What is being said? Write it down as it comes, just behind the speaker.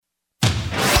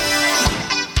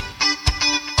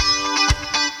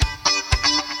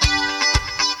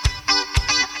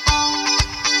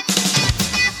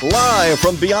Live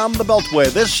from beyond the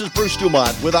Beltway, this is Bruce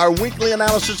Dumont with our weekly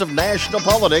analysis of national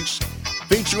politics,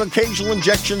 featuring occasional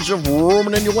injections of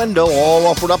rumor and innuendo, all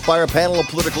offered up by our panel of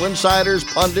political insiders,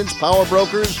 pundits, power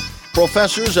brokers,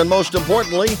 professors, and most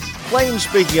importantly,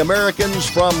 plain-speaking Americans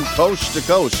from coast to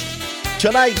coast.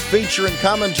 Tonight, featuring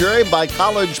commentary by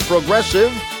college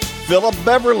progressive Philip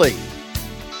Beverly,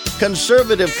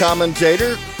 conservative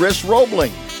commentator Chris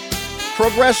Roebling,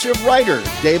 progressive writer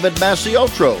David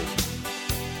Maciotro,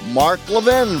 Mark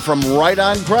Levin from Right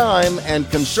on Crime, and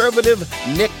conservative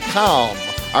Nick Kalm.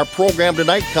 Our program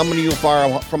tonight coming to you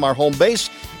from our home base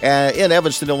in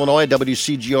Evanston, Illinois,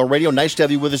 WCGO Radio. Nice to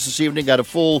have you with us this evening. Got a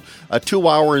full 2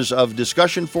 hours of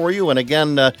discussion for you. And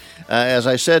again, as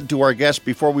I said to our guests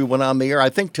before we went on the air, I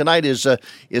think tonight is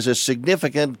a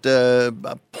significant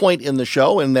point in the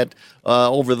show in that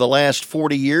over the last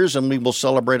 40 years, and we will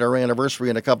celebrate our anniversary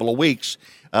in a couple of weeks,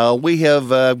 we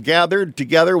have gathered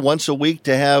together once a week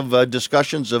to have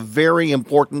discussions of very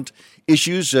important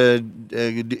issues as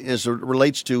it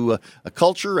relates to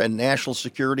culture and national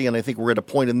security. And I think we're at a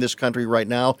point in this country right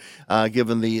now,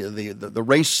 given the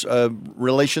race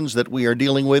relations that we are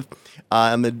dealing with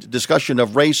and the discussion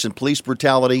of race and police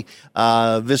brutality.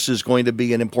 This is going to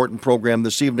be an important program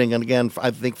this evening. And again, I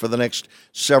think for the next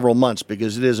several months,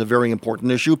 because it is a very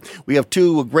important issue. We have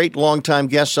two great longtime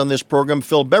guests on this program.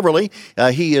 Phil Beverly,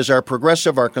 he is our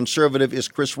progressive. Our conservative is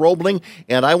Chris Roebling.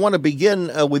 And I want to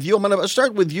begin with you. I'm going to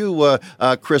start with you,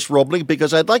 Chris Roebling,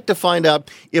 because I'd like to find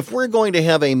out if we're going to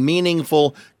have a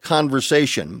meaningful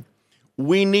conversation,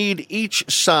 we need each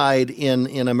side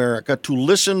in America to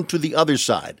listen to the other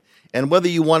side. And whether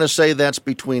you want to say that's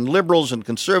between liberals and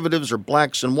conservatives or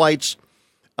blacks and whites,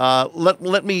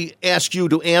 let me ask you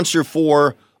to answer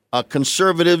for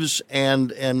conservatives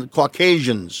and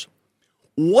Caucasians.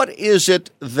 What is it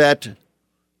that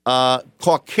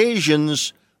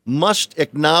Caucasians must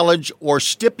acknowledge or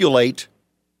stipulate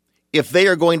if they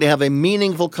are going to have a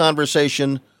meaningful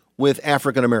conversation with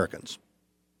African Americans?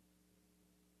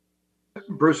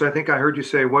 Bruce, I think I heard you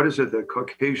say, what is it that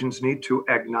Caucasians need to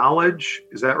acknowledge?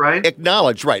 Is that right?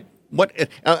 Acknowledge, right.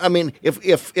 I mean,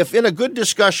 if in a good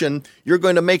discussion, you're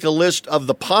going to make a list of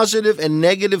the positive and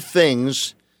negative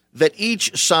things that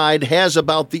each side has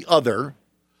about the other,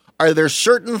 are there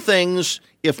certain things,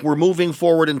 if we're moving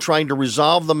forward and trying to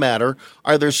resolve the matter,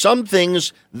 are there some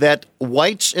things that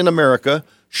whites in America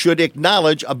should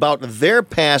acknowledge about their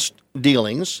past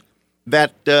dealings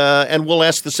that, and we'll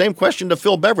ask the same question to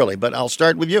Phil Beverly, but I'll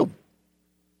start with you.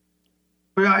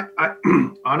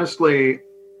 Honestly,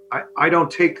 I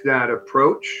don't take that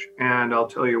approach, and I'll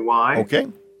tell you why. Okay.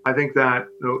 I think that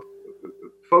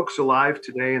folks alive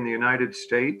today in the United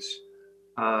States,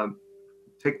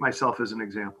 take myself as an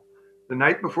example. The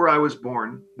night before I was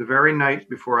born, the very night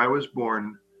before I was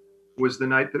born, was the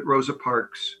night that Rosa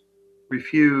Parks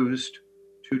refused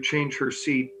to change her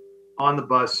seat on the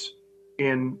bus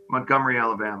in Montgomery,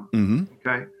 Alabama. Mm-hmm.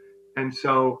 Okay. And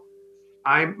so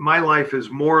my life is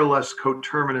more or less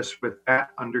coterminous with that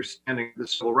understanding of the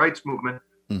civil rights movement.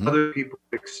 Mm-hmm. Other people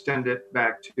extend it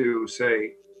back to,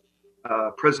 say,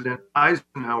 President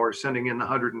Eisenhower sending in the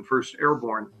 101st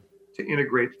Airborne to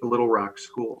integrate the Little Rock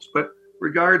schools. But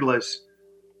regardless,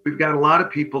 we've got a lot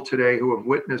of people today who have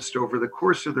witnessed over the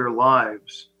course of their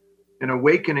lives an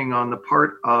awakening on the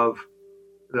part of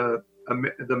the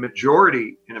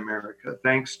majority in America,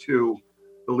 thanks to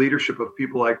the leadership of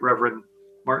people like Reverend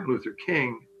Martin Luther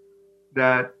King,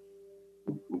 that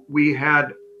we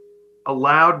had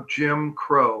allowed Jim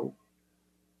Crow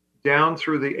down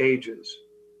through the ages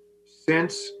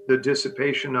since the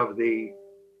dissipation of the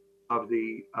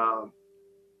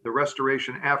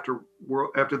restoration after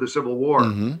the Civil War,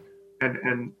 mm-hmm.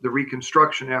 and the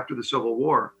Reconstruction after the Civil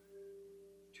War,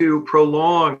 to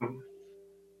prolong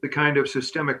the kind of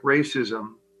systemic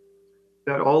racism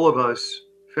that all of us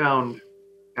found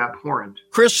abhorrent.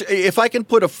 Chris, if I can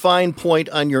put a fine point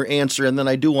on your answer, and then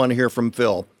I do want to hear from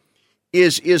Phil,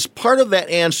 is part of that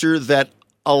answer that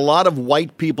a lot of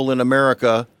white people in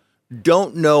America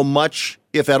don't know much,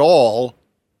 if at all,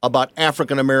 about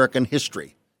African American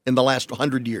history in the last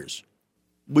 100 years.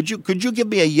 Could you give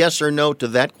me a yes or no to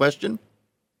that question?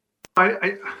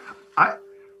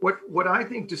 What I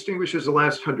think distinguishes the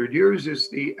last 100 years is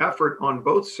the effort on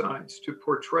both sides to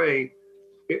portray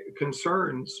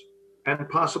concerns and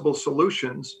possible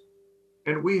solutions.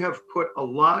 And we have put a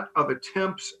lot of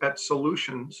attempts at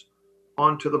solutions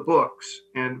onto the books.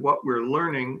 And what we're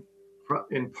learning,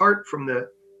 in part from the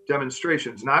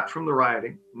demonstrations, not from the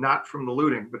rioting, not from the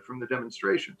looting, but from the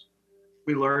demonstrations,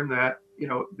 we learn that,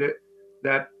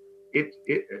 that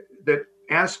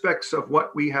aspects of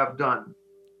what we have done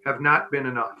have not been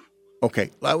enough.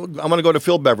 Okay, I'm going to go to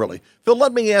Phil Beverly. Phil,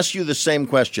 let me ask you the same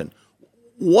question.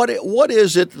 What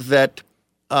is it that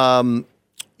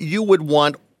you would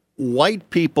want white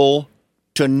people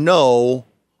to know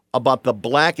about the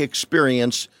black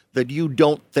experience that you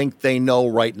don't think they know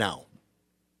right now?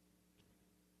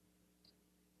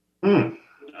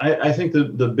 I think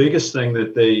the biggest thing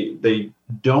that they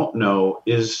don't know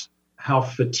is how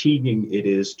fatiguing it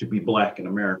is to be black in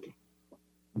America.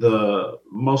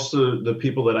 Most of the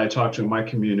people that I talk to in my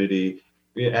community,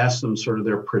 we ask them sort of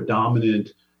their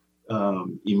predominant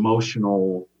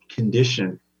emotional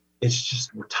condition. It's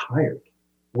just, we're tired.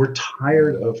 We're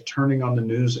tired of turning on the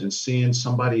news and seeing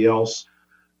somebody else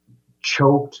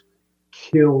choked,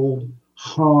 killed,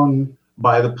 hung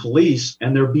by the police,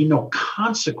 and there be no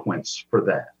consequence for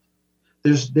that.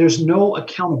 There's no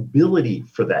accountability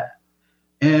for that.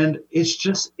 And it's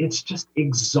just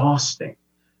exhausting.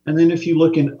 And then if you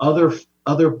look in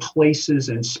other places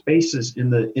and spaces in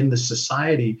the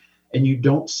society, and you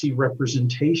don't see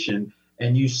representation,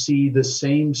 and you see the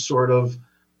same sort of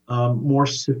more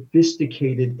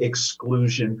sophisticated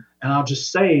exclusion. And I'll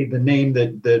just say the name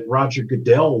that Roger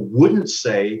Goodell wouldn't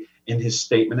say in his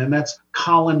statement, and that's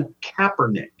Colin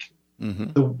Kaepernick,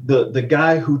 the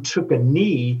guy who took a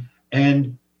knee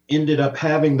and ended up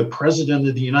having the president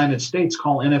of the United States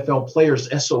call NFL players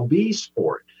SOBs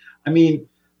for it. I mean,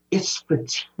 it's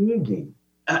fatiguing.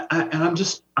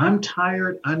 I'm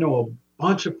tired. I know a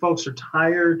bunch of folks are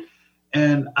tired,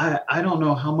 and I don't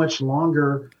know how much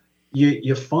longer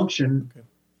you function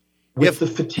with the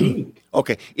fatigue.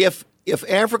 Okay. If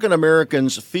African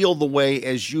Americans feel the way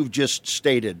as you've just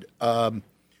stated,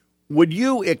 would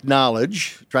you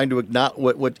acknowledge,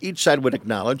 what each side would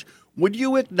acknowledge, would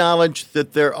you acknowledge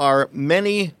that there are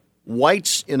many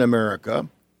whites in America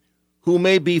who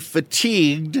may be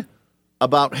fatigued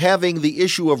about having the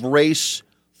issue of race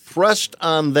thrust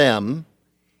on them,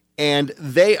 and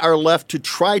they are left to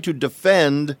try to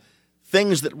defend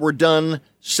things that were done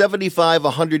 75,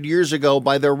 100 years ago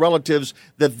by their relatives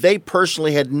that they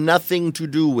personally had nothing to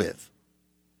do with?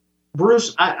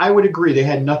 Bruce, I would agree. They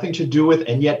had nothing to do with,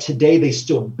 and yet today they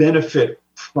still benefit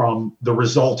from the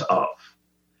result of.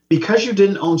 Because you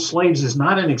didn't own slaves is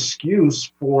not an excuse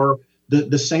for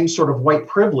the same sort of white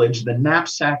privilege, the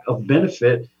knapsack of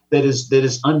benefit that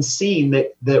is unseen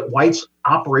that whites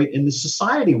operate in the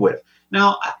society with.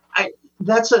 Now,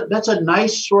 that's a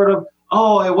nice sort of,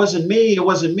 oh, it wasn't me.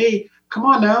 Come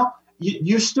on now.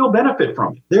 You still benefit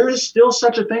from it. There is still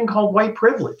such a thing called white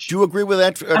privilege. Do you agree with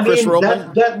that, Chris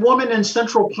Roblin? That woman in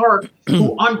Central Park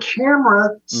who on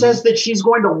camera says that she's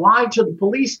going to lie to the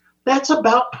police, that's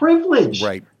about privilege.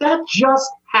 Right. That just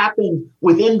happened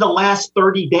within the last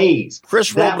 30 days.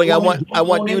 Chris Roblin, I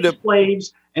want you to...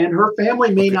 Slaves, and her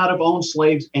family may not have owned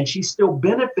slaves, and she still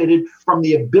benefited from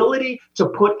the ability to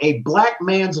put a black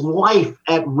man's life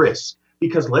at risk.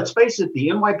 Because let's face it, the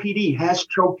NYPD has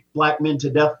choked black men to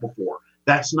death before.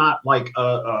 That's not like,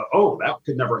 that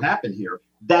could never happen here.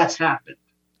 That's happened.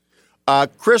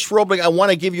 Chris Roblin, I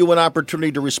want to give you an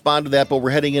opportunity to respond to that, but we're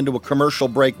heading into a commercial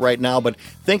break right now. But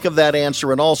think of that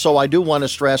answer. And also, I do want to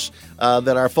stress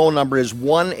that our phone number is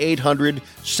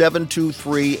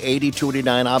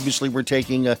 1-800-723-8289. Obviously, we're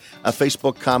taking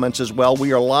Facebook comments as well.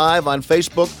 We are live on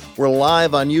Facebook. We're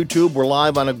live on YouTube. We're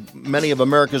live on many of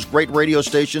America's great radio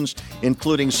stations,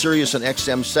 including Sirius and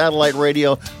XM satellite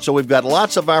radio. So we've got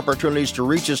lots of opportunities to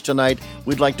reach us tonight.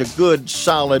 We'd like a good,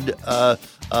 solid,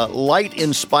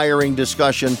 light-inspiring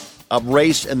discussion of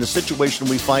race and the situation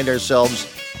we find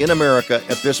ourselves in America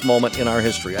at this moment in our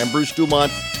history. I'm Bruce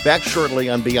Dumont, back shortly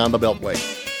on Beyond the Beltway.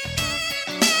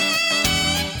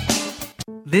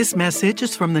 This message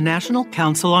is from the National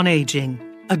Council on Aging.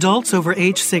 Adults over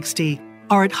age 60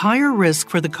 are at higher risk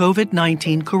for the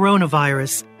COVID-19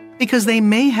 coronavirus because they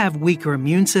may have weaker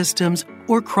immune systems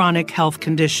or chronic health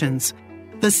conditions.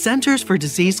 The Centers for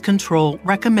Disease Control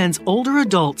recommends older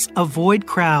adults avoid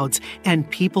crowds and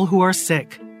people who are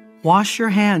sick. Wash your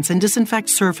hands and disinfect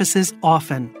surfaces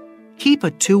often. Keep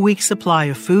a 2-week supply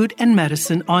of food and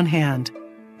medicine on hand.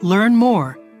 Learn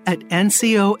more at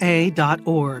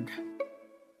ncoa.org.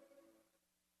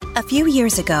 A few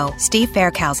years ago, Steve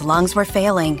Faircow's lungs were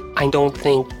failing. I don't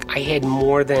think I had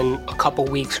more than a couple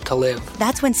weeks to live.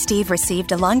 That's when Steve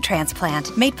received a lung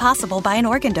transplant made possible by an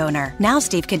organ donor. Now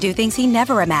Steve can do things he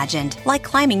never imagined, like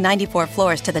climbing 94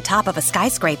 floors to the top of a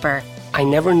skyscraper. I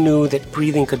never knew that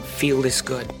breathing could feel this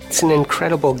good. It's an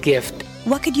incredible gift.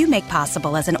 What could you make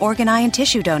possible as an organ, eye, and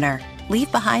tissue donor? Leave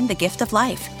behind the gift of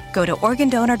life. Go to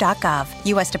organdonor.gov,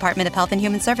 U.S. Department of Health and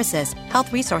Human Services,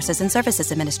 Health Resources and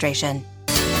Services Administration.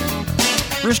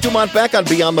 Bruce Dumont back on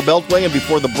Beyond the Beltway, and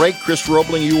before the break, Chris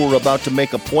Roebling, you were about to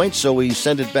make a point, so we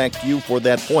send it back to you for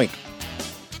that point.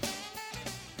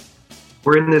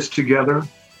 We're in this together.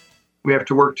 We have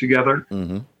to work together.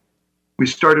 Mm-hmm. We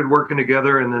started working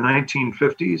together in the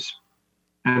 1950s,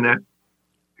 and that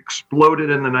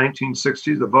exploded in the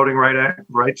 1960s, the Voting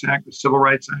Rights Act, the Civil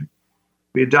Rights Act.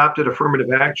 We adopted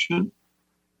affirmative action.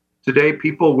 Today,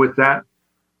 people with that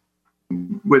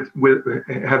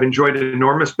have enjoyed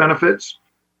enormous benefits.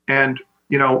 And,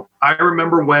 I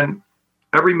remember when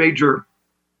every major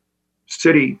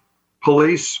city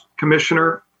police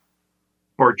commissioner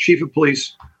or chief of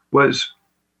police was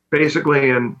basically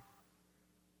an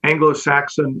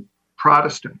Anglo-Saxon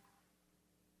Protestant.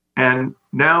 And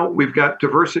now we've got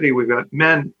diversity. We've got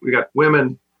men, we've got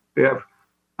women, we have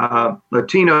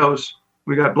Latinos,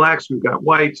 we've got blacks, we've got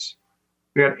whites,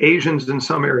 we've got Asians in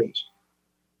some areas.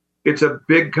 It's a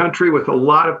big country with a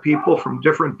lot of people from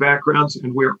different backgrounds,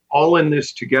 and we're all in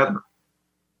this together.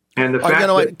 And the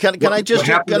fact can I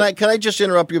just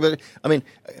interrupt you? But I mean,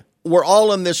 we're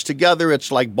all in this together.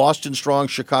 It's like Boston strong,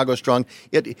 Chicago strong.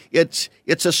 It's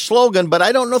a slogan, but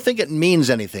I don't think it means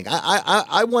anything.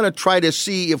 I want to try to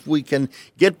see if we can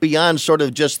get beyond sort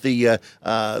of just the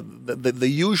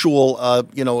usual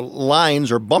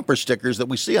lines or bumper stickers that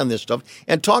we see on this stuff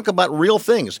and talk about real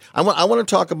things. I want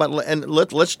to talk about, and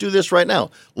let's do this right now.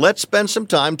 Let's spend some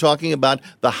time talking about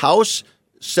the House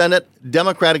Senate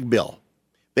Democratic bill.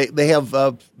 They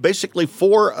have basically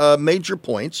four major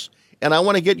points. And I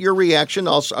want to get your reaction.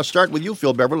 I'll start with you,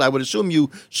 Phil Beverly. I would assume you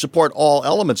support all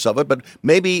elements of it, but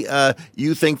maybe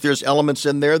you think there's elements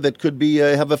in there that could be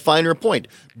have a finer point.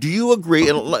 Do you agree?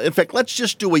 In fact, let's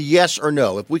just do a yes or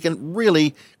no. If we can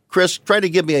really, Chris, try to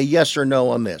give me a yes or no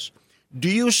on this. Do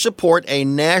you support a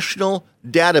national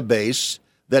database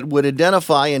that would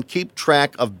identify and keep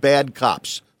track of bad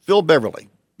cops? Phil Beverly,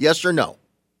 yes or no?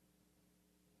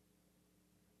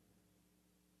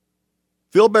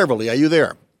 Phil Beverly, are you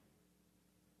there?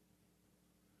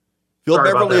 Phil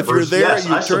Sorry Beverly, if you're there, yes,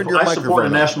 you turned your microphone on. I support a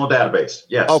national database,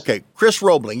 yes. Okay. Chris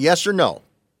Roebling, yes or no?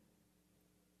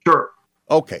 Sure.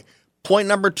 Okay. Point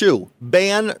number 2,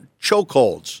 ban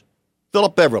chokeholds.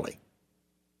 Philip Beverly.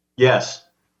 Yes.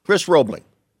 Chris Roebling.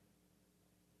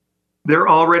 They're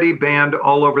already banned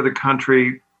all over the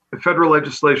country. The federal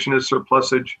legislation is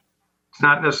surplusage. It's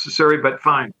not necessary, but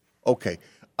fine. Okay.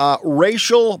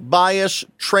 Racial bias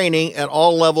training at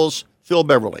all levels. Phil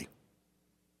Beverly.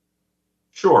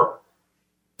 Sure.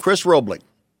 Chris Roebling.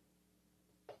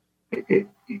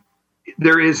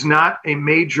 There is not a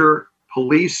major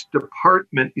police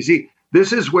department. You see,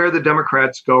 this is where the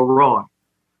Democrats go wrong.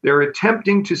 They're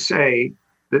attempting to say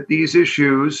that these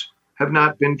issues have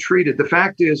not been treated. The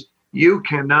fact is, you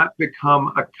cannot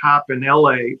become a cop in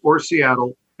LA or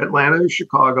Seattle, Atlanta or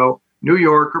Chicago, New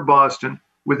York or Boston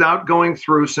without going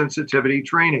through sensitivity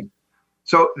training.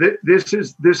 So this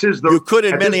is the. You could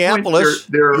in Minneapolis.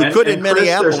 You could in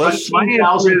Minneapolis. There's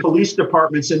 20,000 police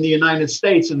departments in the United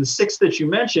States, and the 6 that you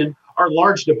mentioned are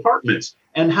large departments.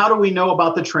 And how do we know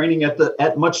about the training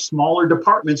at much smaller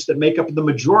departments that make up the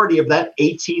majority of that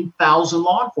 18,000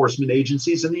 law enforcement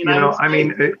agencies in the United States? I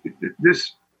mean,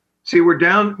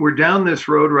 we're down this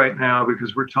road right now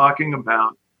because we're talking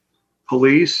about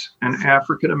police and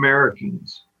African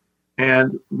Americans.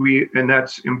 And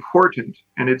that's important,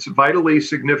 and it's vitally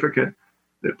significant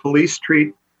that police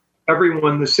treat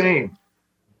everyone the same.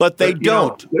 But they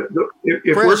don't.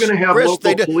 If we're going to have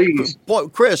local police,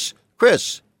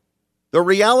 Chris, the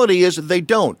reality is they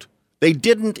don't. They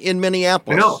didn't in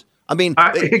Minneapolis. I know. I mean,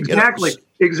 exactly.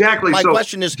 My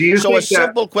question is, so a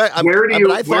simple question.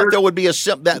 I thought that would be a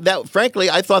simple. Frankly,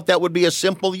 I thought that would be a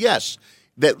simple yes.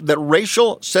 That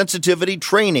racial sensitivity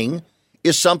training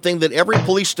is something that every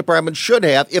police department should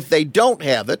have. If they don't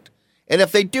have it, and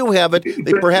if they do have it,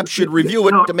 they perhaps should review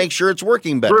it to make sure it's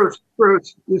working better.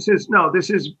 Bruce, this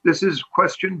is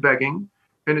question begging,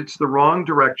 and it's the wrong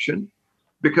direction,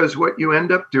 because what you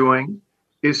end up doing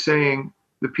is saying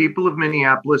the people of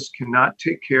Minneapolis cannot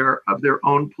take care of their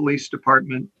own police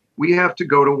department. We have to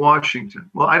go to Washington.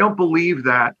 Well, I don't believe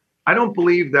that. I don't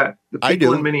believe that the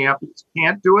people in Minneapolis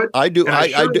can't do it. I do.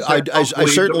 I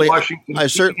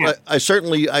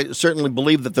certainly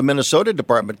believe that the Minnesota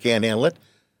department can't handle it.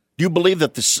 Do you believe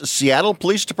that the Seattle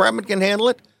Police Department can handle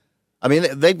it? I mean,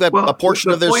 they've got a portion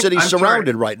of their city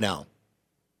surrounded right now.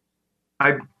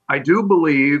 I do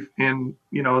believe in,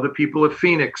 the people of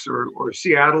Phoenix or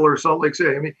Seattle or Salt Lake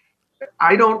City. I mean,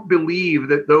 I don't believe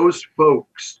that those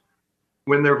folks,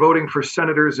 when they're voting for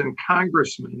senators and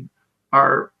congressmen,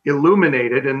 are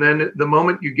illuminated, and then the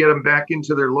moment you get them back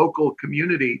into their local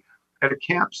community at a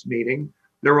CAPS meeting,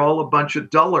 they're all a bunch of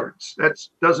dullards. That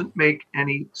doesn't make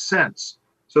any sense.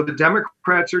 So the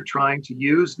Democrats are trying to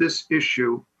use this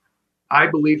issue, I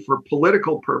believe, for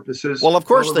political purposes. Well, of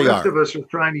course they are. The rest of us are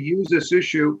trying to use this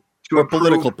issue to for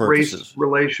political purposes. Race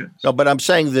relations. No, but I'm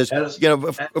saying this,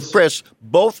 Chris,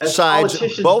 both sides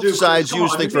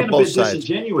use things for both sides.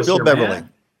 Phil Beverly. Man.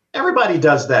 Everybody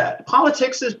does that.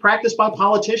 Politics is practiced by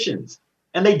politicians,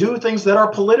 and they do things that are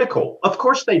political. Of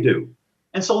course they do.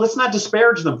 And so let's not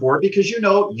disparage them for it, because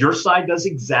your side does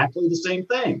exactly the same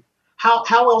thing. How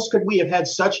else could we have had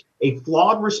such a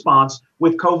flawed response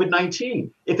with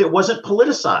COVID-19 if it wasn't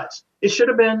politicized? It should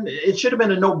have been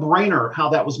a no-brainer how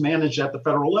that was managed at the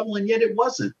federal level, and yet it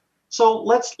wasn't. So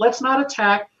let's not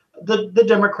attack the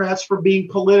Democrats for being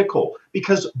political,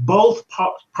 because both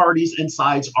parties and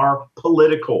sides are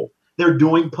political. They're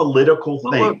doing political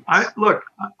things. Look,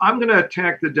 I'm going to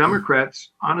attack the Democrats.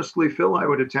 Honestly, Phil, I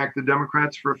would attack the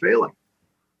Democrats for failing.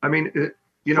 I mean,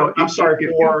 I'm sorry,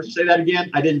 say that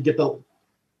again. I didn't get the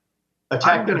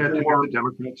attack. I'm going to attack the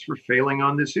Democrats for failing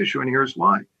on this issue, and here's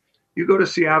why. You go to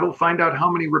Seattle, find out how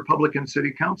many Republican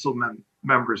city council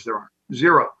members there are.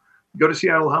 0. You go to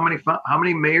Seattle, how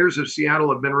many mayors of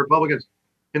Seattle have been Republicans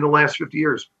in the last 50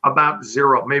 years? About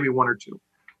 0, maybe 1 or 2.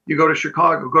 You go to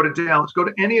Chicago, go to Dallas, go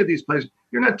to any of these places.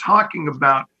 You're not talking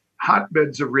about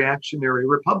hotbeds of reactionary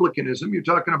republicanism. You're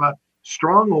talking about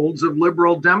strongholds of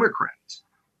liberal Democrats.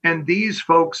 And these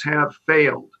folks have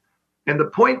failed. And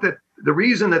the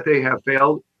reason that they have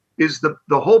failed is the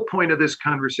whole point of this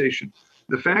conversation.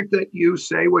 The fact that you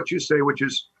say what you say, which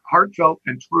is heartfelt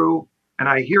and true, and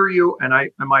I hear you, and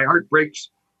my heart breaks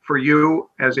for you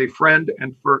as a friend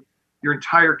and for your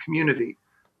entire community.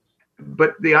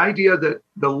 But the idea that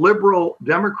the liberal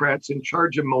Democrats in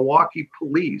charge of Milwaukee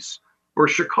police or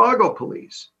Chicago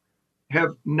police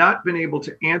have not been able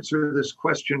to answer this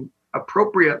question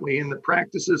appropriately in the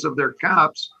practices of their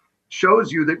cops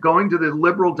shows you that going to the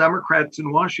liberal Democrats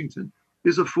in Washington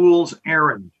is a fool's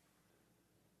errand.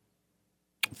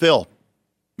 Phil,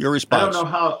 your response. I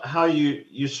don't know how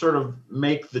you sort of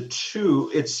make the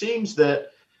two. It seems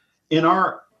that in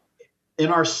our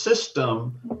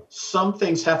system, some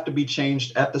things have to be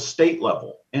changed at the state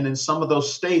level. And in some of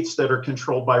those states that are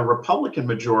controlled by Republican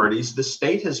majorities, the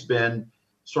state has been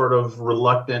sort of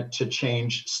reluctant to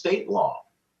change state law,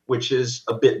 which is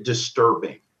a bit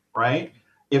disturbing, right?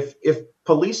 If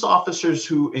police officers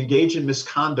who engage in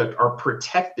misconduct are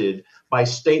protected by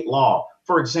state law,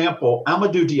 for example,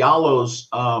 Amadou Diallo's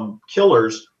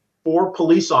killers, 4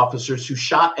 police officers who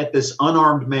shot at this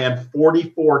unarmed man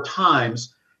 44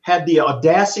 times, had the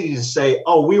audacity to say,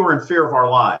 oh, we were in fear of our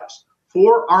lives.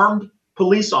 4 armed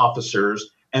police officers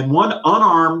and 1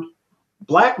 unarmed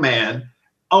black man,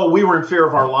 oh, we were in fear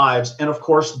of our lives. And of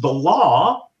course, the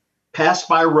law passed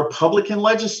by a Republican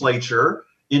legislature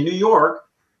in New York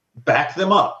backed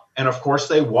them up. And of course,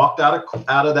 they walked out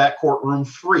of that courtroom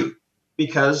free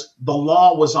because the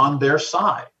law was on their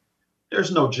side.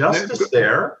 There's no justice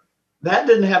there. That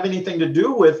didn't have anything to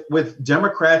do with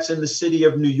Democrats in the city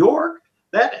of New York.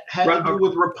 That had to do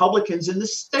with Republicans in the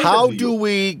state. How do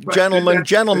we, gentlemen,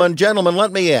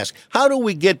 let me ask, how do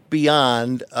we get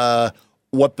beyond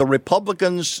what the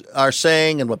Republicans are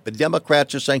saying and what the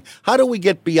Democrats are saying? How do we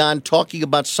get beyond talking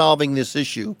about solving this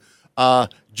issue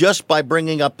just by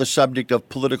bringing up the subject of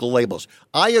political labels?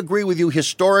 I agree with you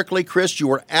historically, Chris.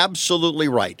 You are absolutely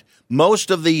right.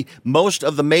 Most of the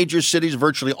major cities,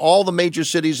 virtually all the major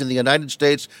cities in the United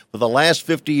States for the last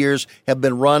 50 years have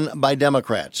been run by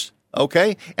Democrats.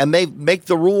 Okay? And they make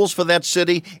the rules for that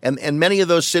city, and many of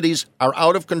those cities are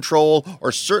out of control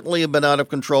or certainly have been out of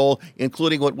control,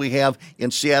 including what we have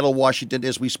in Seattle, Washington,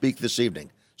 as we speak this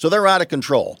evening. So they're out of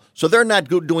control. So they're not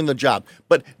doing the job.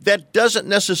 But that doesn't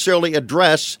necessarily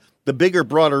address the bigger,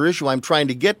 broader issue I'm trying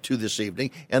to get to this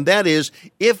evening, and that is,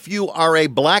 if you are a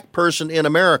black person in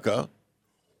America,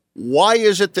 why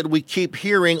is it that we keep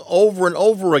hearing over and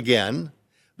over again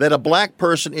that a black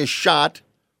person is shot,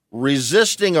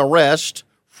 resisting arrest,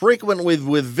 frequently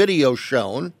with video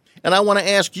shown? And I want to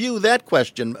ask you that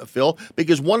question, Phil,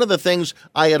 because one of the things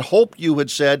I had hoped you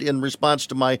had said in response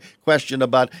to my question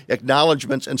about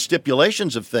acknowledgments and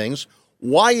stipulations of things,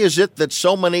 why is it that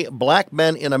so many black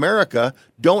men in America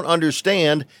don't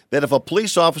understand that if a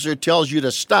police officer tells you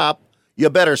to stop, you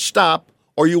better stop,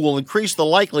 or you will increase the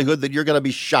likelihood that you're going to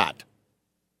be shot?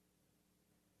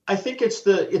 I think it's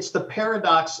the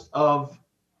paradox of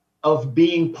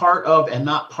being part of and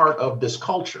not part of this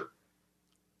culture.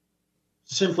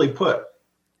 Simply put,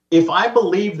 if I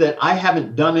believe that I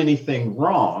haven't done anything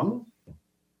wrong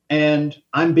and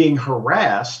I'm being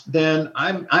harassed, then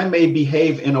I may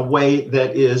behave in a way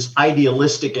that is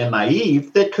idealistic and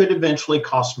naive that could eventually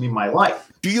cost me my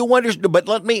life. Do you understand? But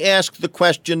let me ask the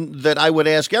question that I would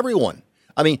ask everyone.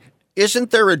 I mean, isn't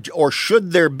there or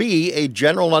should there be a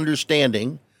general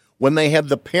understanding when they have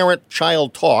the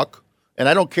parent-child talk, and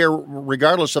I don't care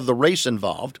regardless of the race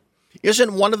involved,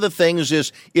 isn't one of the things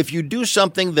is if you do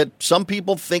something that some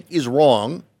people think is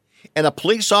wrong and a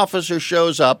police officer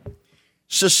shows up,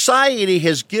 society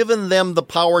has given them the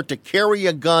power to carry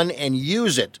a gun and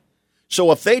use it.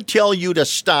 So if they tell you to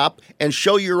stop and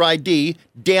show your ID,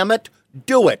 damn it,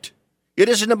 do it. It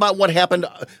isn't about what happened,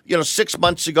 6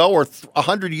 months ago or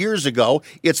 100 years ago.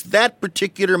 It's that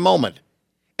particular moment.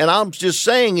 And I'm just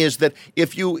saying is that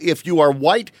if you are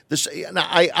white,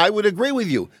 I would agree with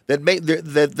you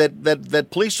that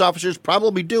police officers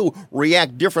probably do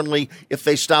react differently if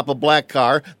they stop a black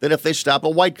car than if they stop a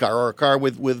white car or a car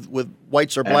with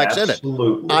whites or blacks in it.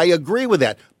 Absolutely. I agree with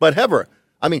that. But Heather,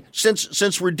 I mean,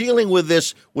 since we're dealing with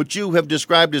this, what you have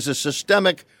described as a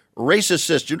systemic racist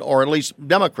system, or at least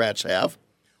Democrats have,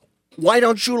 why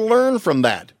don't you learn from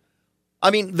that? I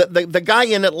mean, the guy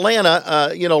in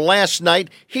Atlanta, last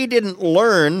night, he didn't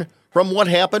learn from what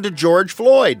happened to George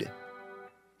Floyd.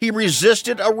 He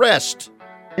resisted arrest,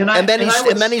 and then he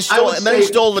stole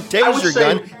the taser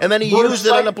gun, and then he used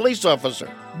it on a police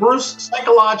officer. Bruce,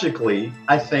 psychologically,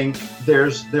 I think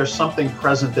there's something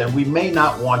present that we may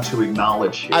not want to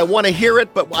acknowledge here. I want to hear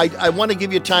it, but I want to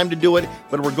give you time to do it.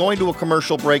 But we're going to a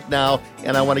commercial break now,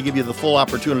 and I want to give you the full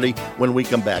opportunity when we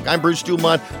come back. I'm Bruce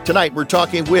Dumont. Tonight, we're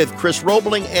talking with Chris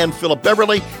Roebling and Philip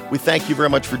Beverly. We thank you very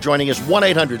much for joining us.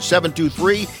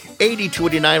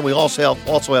 1-800-723-8289. We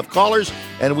also have callers,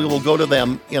 and we will go to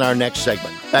them in our next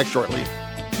segment. Back shortly.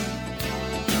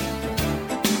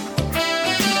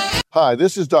 Hi,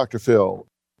 this is Dr. Phil.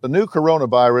 The new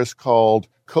coronavirus called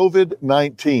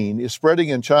COVID-19 is spreading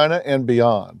in China and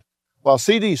beyond. While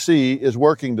CDC is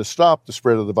working to stop the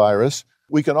spread of the virus,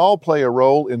 we can all play a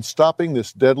role in stopping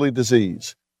this deadly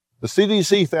disease. The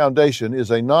CDC Foundation is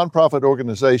a nonprofit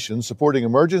organization supporting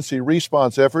emergency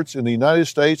response efforts in the United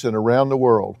States and around the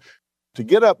world. To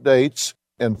get updates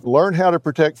and learn how to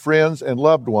protect friends and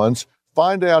loved ones,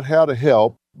 find out how to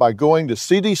help by going to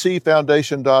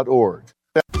cdcfoundation.org.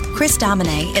 Chris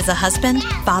Domine is a husband,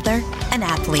 father, an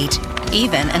athlete,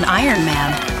 even an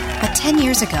Ironman. But 10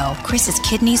 years ago, Chris's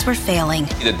kidneys were failing.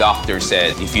 The doctor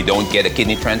said if you don't get a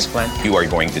kidney transplant, you are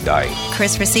going to die.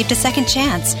 Chris received a second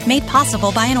chance, made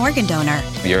possible by an organ donor.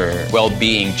 Your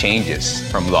well-being changes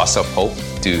from loss of hope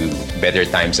to better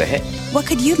times ahead. What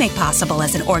could you make possible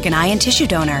as an organ, eye, and tissue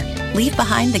donor? Leave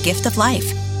behind the gift of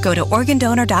life. Go to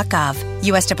organdonor.gov.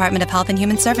 U.S. Department of Health and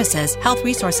Human Services, Health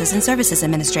Resources and Services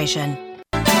Administration.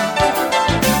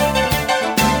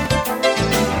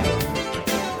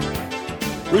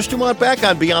 Bruce Dumont back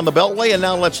on Beyond the Beltway, and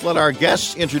now let's let our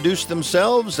guests introduce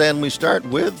themselves, and we start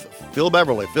with Phil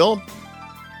Beverly. Phil?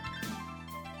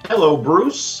 Hello,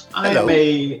 Bruce. Hello. I'm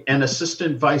an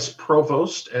assistant vice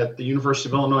provost at the University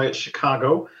of Illinois at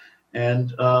Chicago,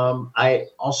 and I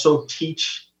also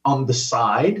teach on the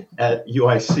side at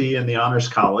UIC in the Honors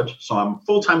College. So I'm a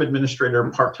full-time administrator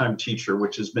and part-time teacher,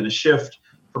 which has been a shift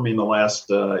for me in the last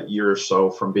year or so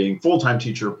from being full-time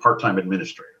teacher to part-time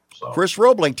administrator. So. Chris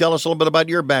Roebling, tell us a little bit about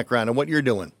your background and what you're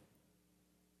doing.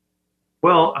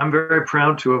 Well, I'm very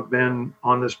proud to have been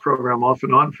on this program off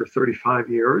and on for 35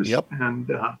 years. Yep.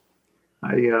 And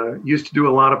I used to do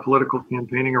a lot of political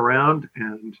campaigning around,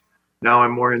 and now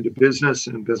I'm more into business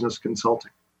and business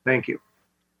consulting. Thank you.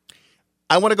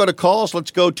 I want to go to calls.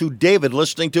 Let's go to David,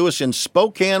 listening to us in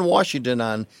Spokane, Washington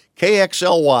on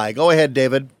KXLY. Go ahead,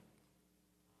 David.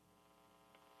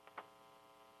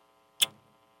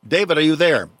 David, are you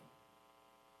there?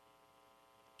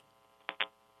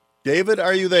 David,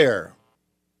 are you there?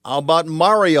 How about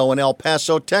Mario in El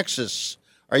Paso, Texas?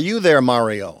 Are you there,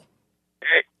 Mario?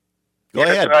 Hey. Go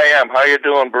ahead. Yes, I am. How you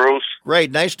doing, Bruce?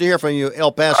 Great. Nice to hear from you,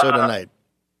 El Paso, tonight.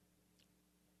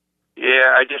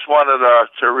 Yeah, I just wanted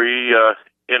to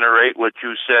reiterate what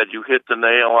you said. You hit the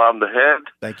nail on the head.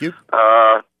 Thank you.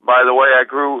 By the way,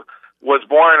 was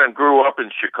born and grew up in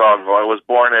Chicago. I was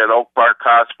born at Oak Park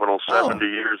Hospital 70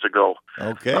 years ago.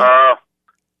 Okay.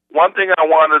 One thing I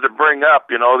wanted to bring up,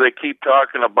 they keep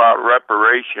talking about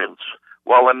reparations.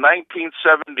 Well, in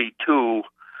 1972,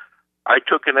 I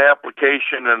took an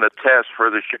application and a test for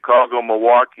the Chicago,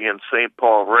 Milwaukee, and St.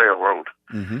 Paul Railroad.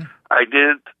 Mm-hmm. I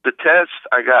did the test.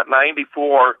 I got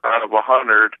 94 out of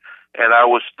 100, and I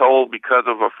was told because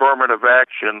of affirmative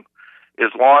action,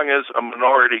 as long as a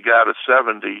minority got a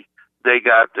 70, they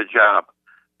got the job.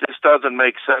 This doesn't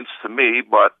make sense to me,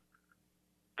 but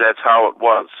that's how it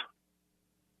was.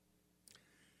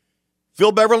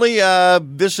 Phil Beverly,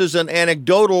 this is an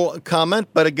anecdotal comment,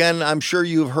 but again, I'm sure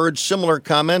you've heard similar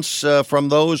comments from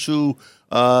those who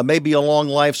maybe along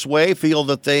life's way, feel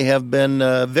that they have been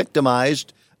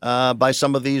victimized by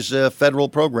some of these federal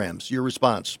programs? Your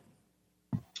response?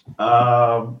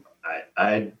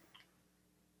 I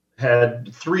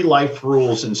had 3 life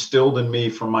rules instilled in me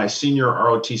from my senior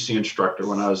ROTC instructor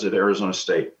when I was at Arizona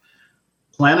State.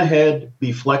 Plan ahead,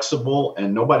 be flexible,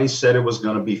 and nobody said it was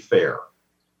going to be fair.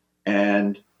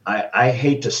 And I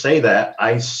hate to say that.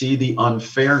 I see the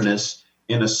unfairness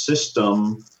in a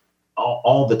system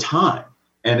all the time.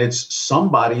 And it's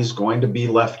somebody's going to be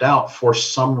left out for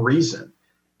some reason.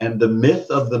 And the myth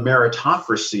of the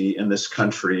meritocracy in this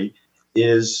country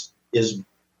is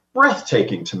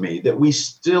breathtaking to me, that we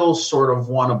still sort of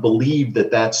want to believe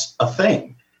that that's a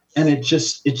thing. And it's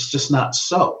just not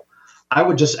so. I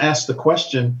would just ask the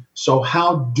question, so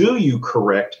how do you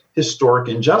correct historic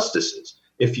injustices?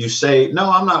 If you say, no,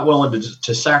 I'm not willing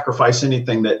to sacrifice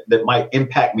anything that might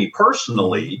impact me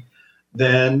personally,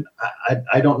 then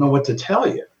I don't know what to tell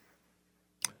you.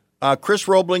 Chris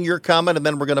Roebling, your comment, and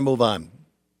then we're going to move on.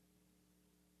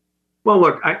 Well,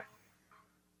 look,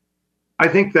 I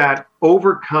think that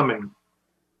overcoming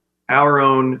our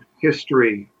own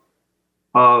history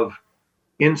of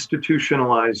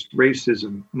institutionalized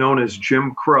racism known as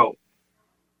Jim Crow,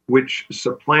 which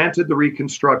supplanted the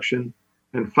Reconstruction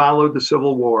and followed the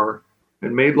Civil War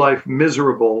and made life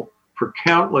miserable for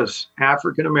countless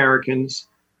African Americans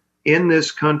in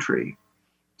this country,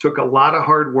 took a lot of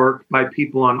hard work by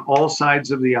people on all sides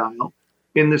of the aisle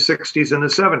in the 60s and the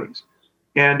 70s.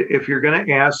 And if you're going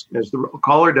to ask, as the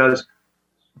caller does,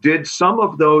 did some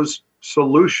of those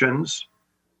solutions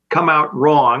come out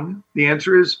wrong? The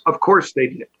answer is, of course they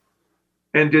did.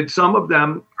 And did some of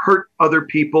them hurt other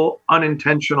people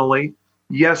unintentionally?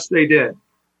 Yes, they did.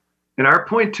 And our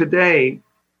point today,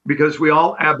 because we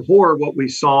all abhor what we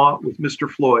saw with Mr.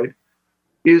 Floyd,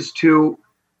 is to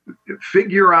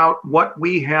figure out what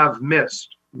we have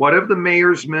missed. What have the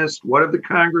mayors missed? What have the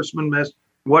congressmen missed?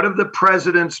 What have the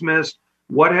presidents missed?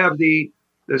 What have the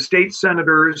state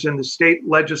senators and the state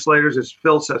legislators, as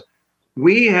Phil says?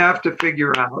 We have to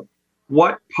figure out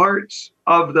what parts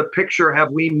of the picture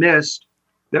have we missed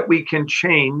that we can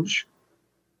change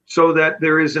so that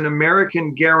there is an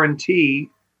American guarantee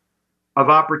of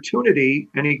opportunity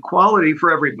and equality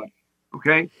for everybody.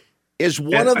 Okay? Is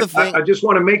one of the things I just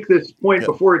want to make this point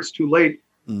before it's too late.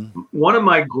 Mm-hmm. One of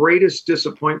my greatest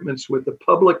disappointments with the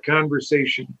public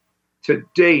conversation to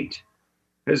date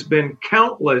has been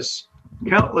countless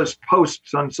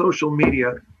posts on social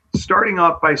media, starting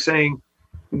off by saying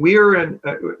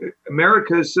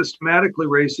America is systematically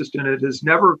racist and it has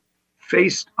never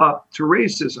faced up to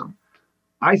racism.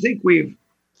 I think we've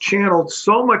channeled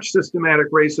so much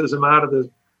systematic racism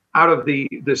out of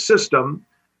the system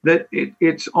that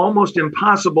it's almost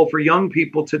impossible for young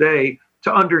people today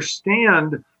to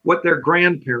understand what their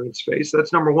grandparents face.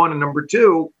 That's number one. And number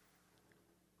two,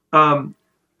 so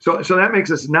that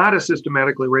makes us not a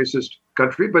systematically racist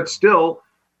country, but still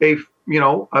a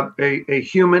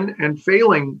human and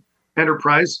failing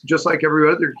enterprise, just like every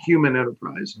other human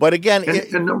enterprise. But again,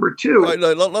 and number two,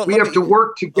 we have to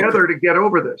work together to get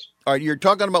over this. All right, you're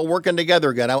talking about working together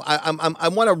again. I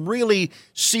want to really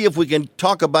see if we can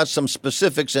talk about some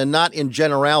specifics and not in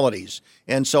generalities.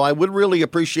 And so I would really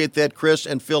appreciate that, Chris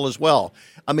and Phil as well.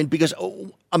 Because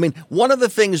one of the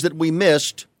things that we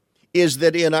missed is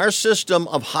that in our system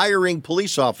of hiring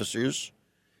police officers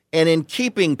and in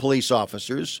keeping police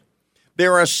officers,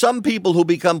 there are some people who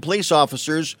become police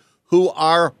officers who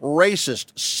are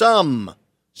racist. Some.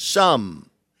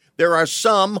 There are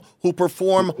some who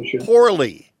perform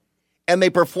poorly, and they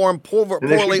perform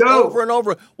poorly over and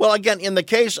over. Well, again, in the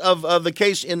case of the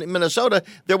case in Minnesota,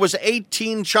 there was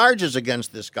 18 charges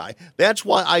against this guy. That's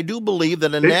why I do believe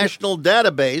that a national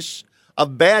database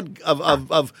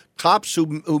of cops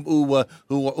who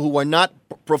are not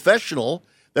professional,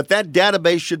 that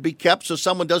database should be kept so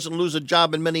someone doesn't lose a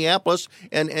job in Minneapolis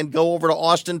and go over to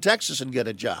Austin, Texas and get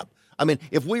a job.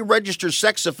 If we register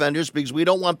sex offenders because we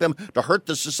don't want them to hurt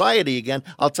the society again,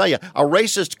 I'll tell you, a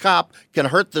racist cop can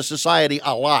hurt the society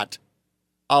a lot.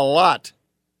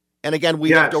 And again,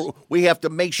 we have to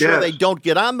make sure they don't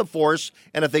get on the force.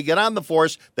 And if they get on the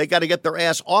force, they got to get their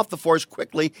ass off the force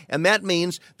quickly. And that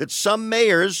means that some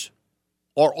mayors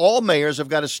or all mayors have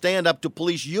got to stand up to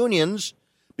police unions,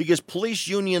 because police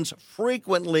unions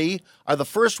frequently are the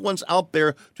first ones out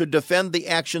there to defend the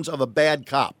actions of a bad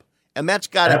cop. And that's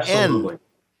got to end.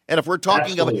 And if we're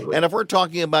talking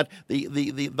about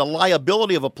the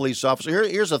liability of a police officer,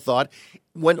 here's a thought: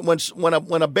 when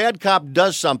a bad cop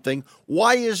does something,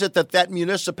 why is it that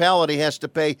municipality has to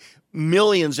pay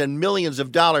millions and millions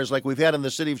of dollars like we've had in the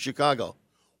city of Chicago?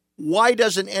 why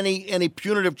doesn't any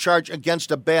punitive charge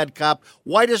against a bad cop?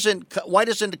 Why doesn't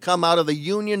it come out of the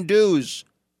union dues?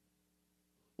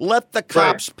 Let the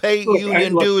cops pay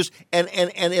union dues, and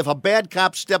if a bad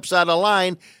cop steps out of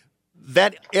line,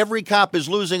 that every cop is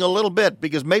losing a little bit,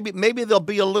 because maybe they'll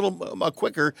be a little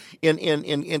quicker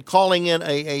in calling in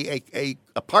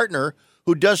a partner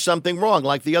who does something wrong,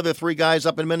 like the other three guys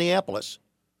up in Minneapolis.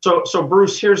 So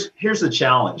Bruce, here's the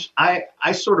challenge.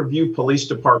 I sort of view police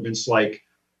departments like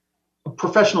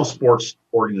professional sports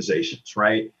organizations,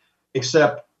 right?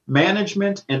 Except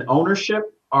management and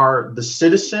ownership are the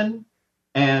citizen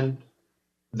and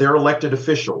their elected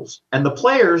officials, and the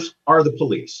players are the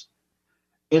police.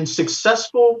 In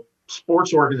successful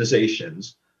sports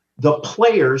organizations, the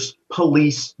players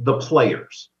police the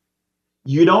players.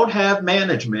 You don't have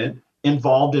management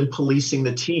involved in policing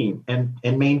the team and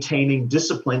maintaining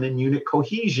discipline and unit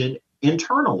cohesion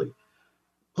internally.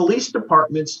 Police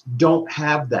departments don't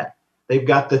have that. They've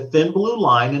got the thin blue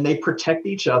line, and they protect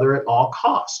each other at all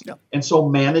costs. Yep. And so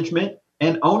management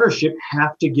and ownership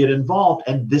have to get involved,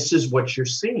 and this is what you're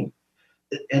seeing.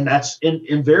 And that's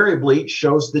invariably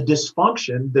shows the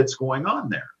dysfunction that's going on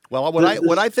there. Well,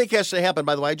 what I think has to happen,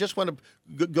 by the way, I just want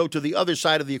to go to the other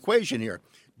side of the equation here.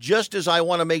 Just as I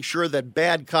want to make sure that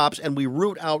bad cops, and we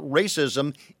root out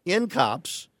racism in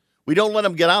cops, we don't let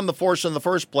them get on the force in the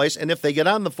first place. And if they get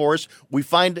on the force, we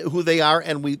find who they are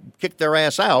and we kick their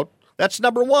ass out. That's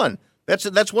number one.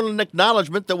 That's one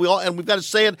acknowledgement that we've got to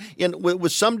say it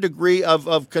with some degree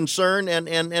of concern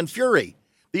and fury.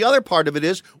 The other part of it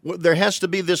is there has to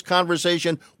be this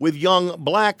conversation with young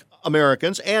black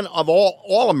Americans, and of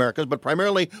all Americans, but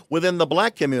primarily within the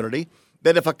black community,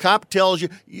 that if a cop tells you,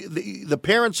 the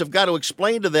parents have got to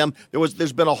explain to them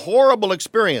there's been a horrible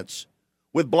experience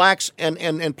with blacks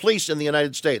and police in the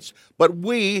United States. But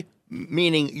we,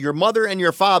 meaning your mother and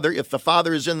your father, if the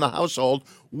father is in the household,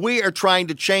 we are trying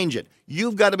to change it.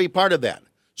 You've got to be part of that.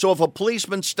 So if a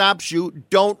policeman stops you,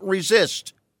 don't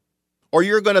resist, or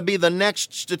you're going to be the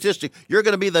next statistic. You're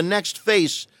going to be the next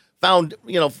face found,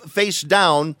 face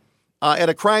down at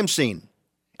a crime scene.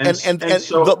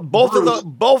 So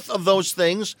both of those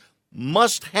things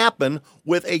must happen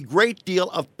with a great deal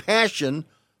of passion,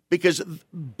 because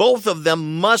both of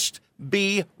them must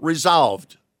be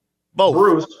resolved. Both.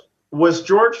 Bruce, was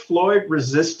George Floyd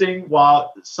resisting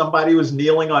while somebody was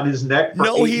kneeling on his neck for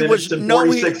 8 minutes and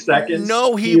 46 seconds?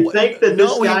 No, Do you think that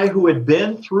this guy who had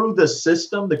been through the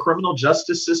system, the criminal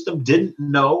justice system, didn't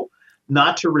know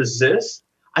not to resist?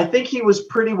 I think he was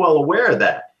pretty well aware of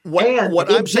that.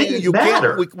 What I'm saying,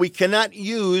 we cannot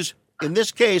use, in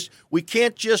this case, we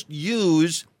can't just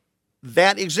use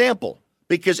that example,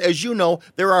 because, as you know,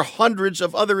 there are hundreds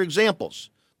of other examples.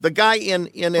 The guy in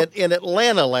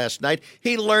Atlanta last night,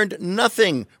 he learned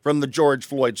nothing from the George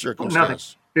Floyd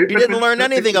circumstance. He didn't learn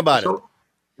anything about it.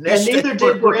 And neither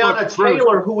did Breonna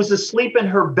Taylor, who was asleep in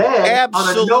her bed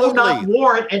on a no-knock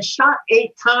warrant and shot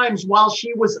 8 times while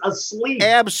she was asleep.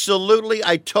 Absolutely.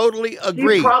 I totally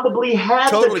agree. She probably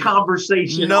had the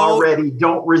conversation already.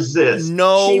 Don't resist.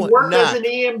 No, she worked as an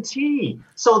EMT.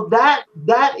 So that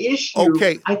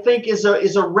issue, I think, is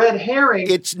a red herring.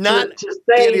 It's not.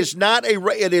 It is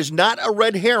not a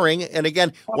red herring. And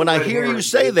again, when I hear you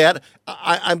say that,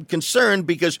 I'm concerned,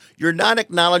 because you're not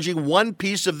acknowledging one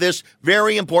piece of this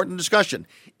very important discussion.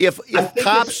 If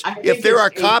there are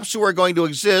cops who are going to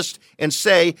exist and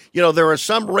say, there are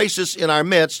some racists in our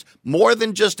midst, more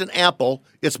than just an apple,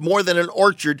 it's more than an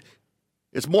orchard.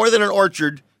 It's more than an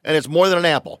orchard, and it's more than an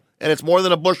apple, and it's more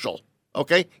than a bushel.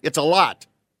 Okay? It's a lot.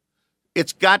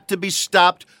 It's got to be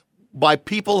stopped by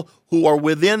people who are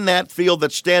within that field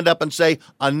that stand up and say,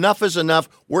 enough is enough,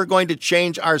 we're going to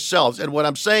change ourselves. And what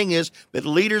I'm saying is that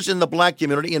leaders in the black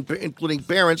community, including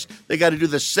parents, they got to do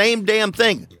the same damn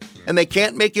thing. And they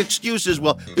can't make excuses.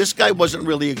 Well, this guy wasn't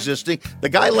really existing. The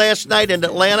guy last night in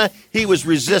Atlanta, he was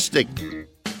resisting.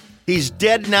 He's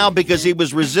dead now because he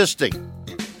was resisting.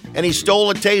 And he stole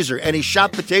a taser, and he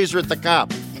shot the taser at the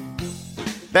cop.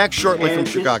 Back shortly from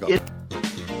Chicago.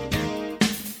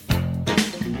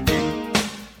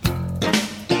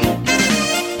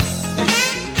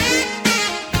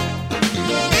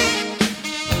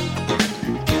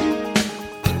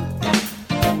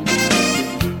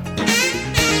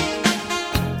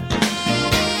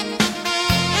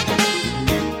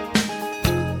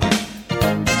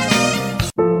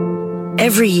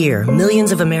 Every year,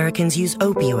 millions of Americans use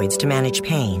opioids to manage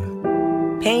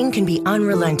pain. Pain can be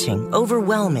unrelenting,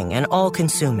 overwhelming, and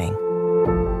all-consuming.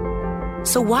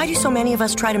 So why do so many of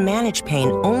us try to manage pain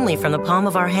only from the palm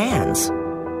of our hands?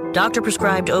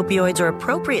 Doctor-prescribed opioids are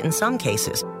appropriate in some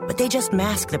cases, but they just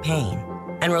mask the pain.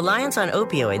 And reliance on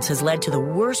opioids has led to the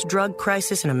worst drug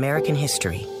crisis in American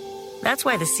history. That's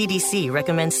why the CDC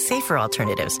recommends safer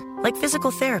alternatives, like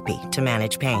physical therapy, to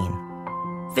manage pain.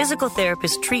 Physical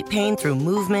therapists treat pain through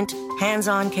movement,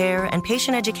 hands-on care, and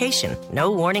patient education.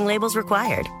 No warning labels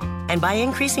required. And by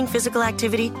increasing physical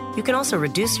activity, you can also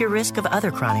reduce your risk of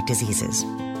other chronic diseases.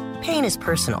 Pain is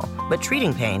personal, but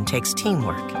treating pain takes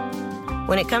teamwork.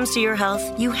 When it comes to your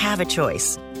health, you have a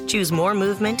choice. Choose more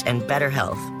movement and better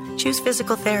health. Choose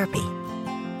physical therapy.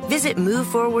 Visit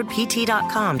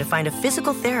moveforwardpt.com to find a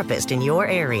physical therapist in your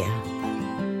area.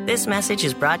 This message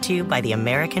is brought to you by the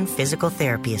American Physical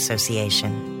Therapy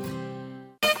Association.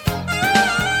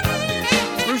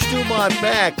 Bruce Dumont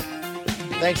back.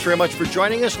 Thanks very much for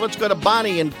joining us. Let's go to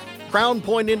Bonnie in Crown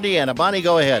Point, Indiana. Bonnie,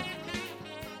 go ahead.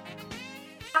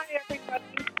 Hi, everybody.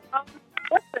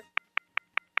 Listen.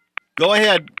 Go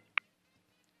ahead.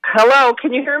 Hello,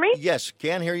 can you hear me? Yes,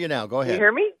 can hear you now. Go ahead. Can you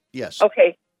hear me? Yes.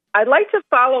 Okay. I'd like to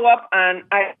follow up on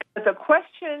the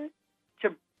question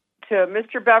to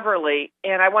Mr. Beverly,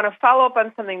 and I want to follow up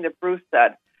on something that Bruce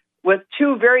said with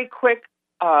two very quick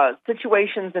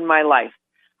situations in my life.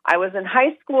 I was in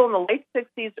high school in the late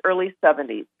 60s, early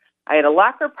 70s. I had a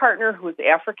locker partner who was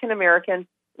African American.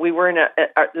 We were in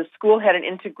the school had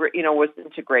was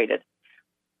integrated.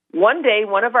 One day,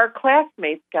 one of our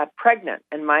classmates got pregnant,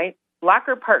 and my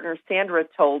locker partner, Sandra,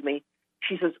 told me,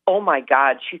 she says, "Oh my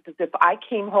God," she says, "if I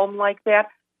came home like that,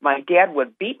 my dad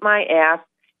would beat my ass,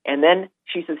 and then,"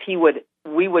 she says, I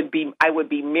would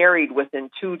be married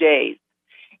within 2 days."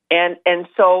 And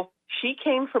so she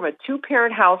came from a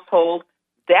 2-parent household.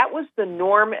 That was the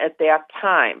norm at that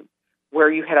time,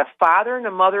 where you had a father and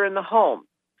a mother in the home.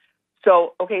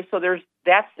 So there's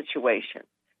that situation.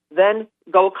 Then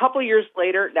go a couple years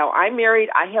later. Now I'm married.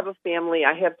 I have a family.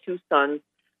 I have 2 sons.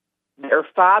 Their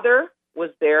father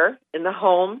was there in the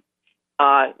home.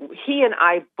 He and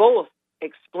I both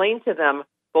explained to them,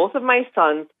 both of my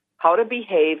sons, how to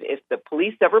behave if the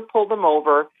police ever pulled them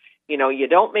over. You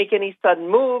don't make any sudden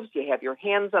moves. You have your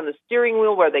hands on the steering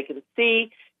wheel where they can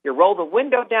see. You roll the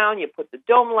window down. You put the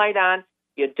dome light on.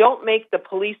 You don't make the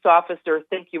police officer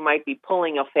think you might be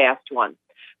pulling a fast one.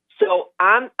 So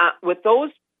with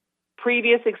those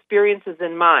previous experiences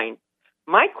in mind,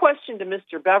 my question to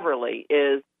Mr. Beverly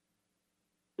is,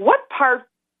 what part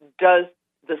does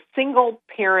the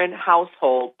single-parent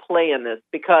household play in this?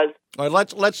 Because all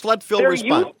right, let's let Phil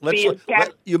respond.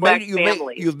 You've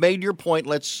made your point.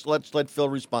 Let's let Phil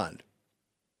respond.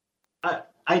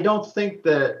 I don't think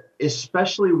that,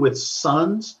 especially with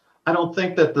sons, I don't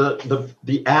think that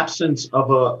the absence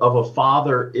of a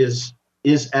father is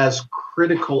as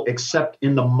critical, except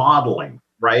in the modeling,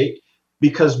 right?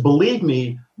 Because believe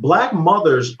me, Black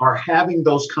mothers are having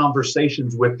those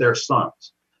conversations with their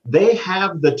sons. They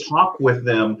have the talk with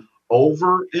them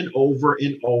over and over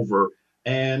and over.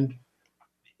 And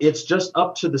it's just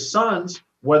up to the sons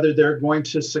whether they're going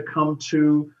to succumb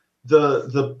to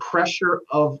the pressure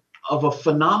of a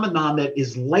phenomenon that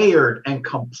is layered and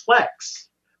complex,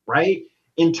 right?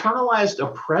 Internalized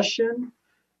oppression,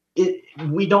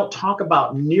 we don't talk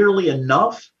about nearly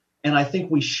enough, and I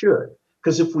think we should.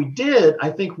 Because if we did,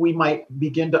 I think we might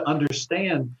begin to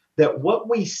understand that what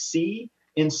we see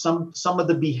in some of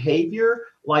the behavior,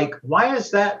 like, why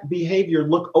does that behavior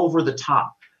look over the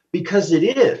top? Because it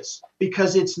is.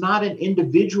 Because it's not an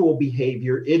individual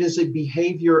behavior. It is a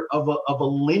behavior of a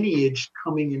lineage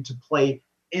coming into play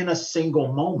in a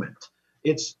single moment.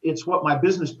 It's what my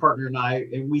business partner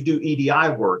and we do EDI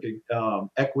work,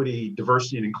 equity,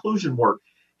 diversity, and inclusion work,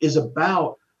 is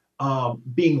about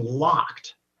being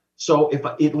locked. So if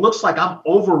it looks like I'm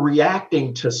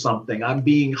overreacting to something, I'm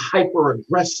being hyper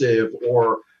aggressive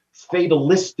or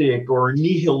fatalistic or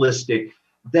nihilistic,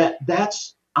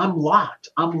 I'm locked.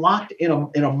 I'm locked in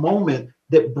a moment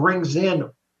that brings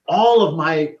in all of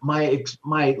my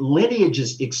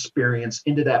lineage's experience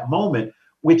into that moment,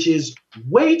 which is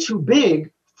way too big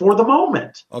for the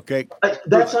moment. Okay.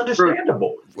 That's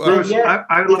understandable. Chris, may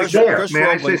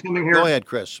I say something here? Go ahead,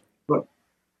 Chris. Look,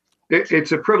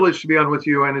 it's a privilege to be on with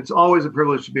you, and it's always a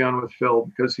privilege to be on with Phil,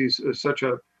 because he's such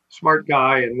a smart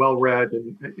guy and well-read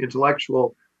and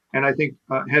intellectual, and I think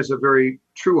has a very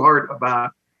true heart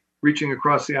about reaching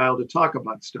across the aisle to talk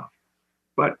about stuff.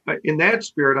 But in that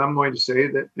spirit, I'm going to say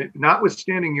that,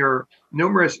 notwithstanding your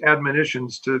numerous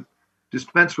admonitions to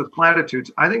dispense with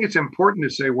platitudes, I think it's important to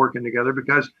say working together,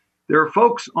 because there are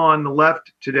folks on the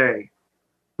left today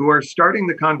who are starting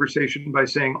the conversation by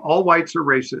saying all whites are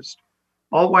racist,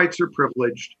 all whites are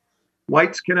privileged,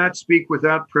 whites cannot speak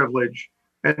without privilege,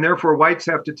 and therefore whites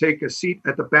have to take a seat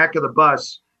at the back of the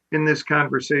bus in this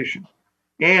conversation.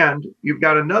 And you've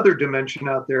got another dimension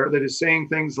out there that is saying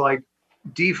things like,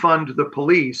 defund the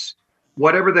police,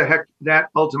 whatever the heck that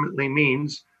ultimately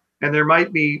means. And there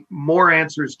might be more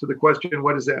answers to the question,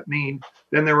 what does that mean,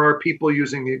 than there are people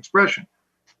using the expression.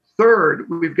 Third,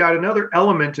 we've got another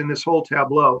element in this whole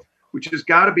tableau, which has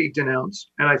got to be denounced.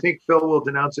 And I think Phil will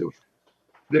denounce it.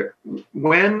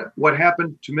 When what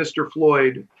happened to Mr.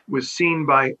 Floyd was seen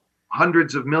by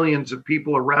hundreds of millions of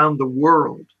people around the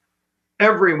world,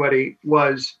 everybody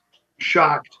was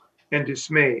shocked and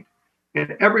dismayed.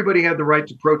 And everybody had the right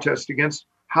to protest against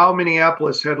how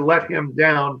Minneapolis had let him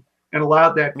down and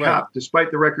allowed that cop,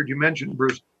 despite the record you mentioned,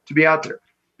 Bruce, to be out there.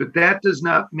 But that does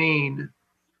not mean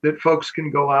that folks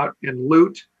can go out and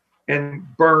loot and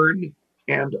burn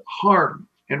and harm.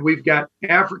 And we've got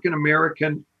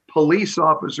African-American police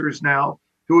officers now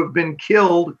who have been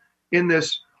killed in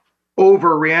this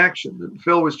overreaction that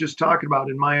Phil was just talking about,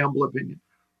 in my humble opinion.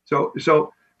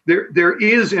 So there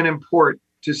is an import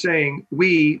to saying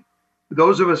we,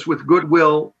 those of us with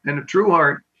goodwill and a true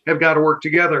heart, have got to work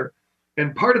together.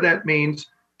 And part of that means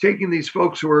taking these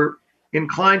folks who are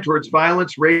inclined towards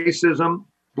violence, racism,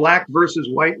 black versus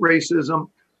white racism,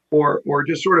 or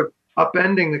just sort of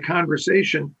upending the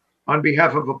conversation on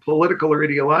behalf of a political or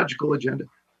ideological agenda.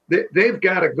 They've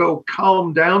got to go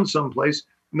calm down someplace.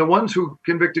 And the ones who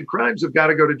convicted crimes have got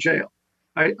to go to jail.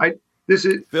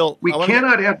 Phil, we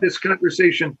cannot have this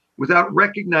conversation without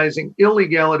recognizing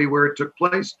illegality where it took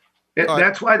place.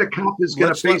 That's why the cop is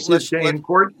going to face his day in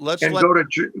court and go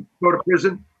to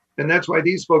prison. And that's why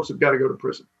these folks have got to go to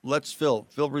prison. Let's Phil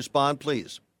respond,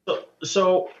 please.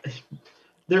 So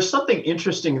there's something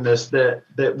interesting in this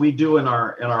that we do in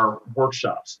our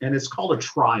workshops, and it's called a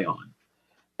try-on.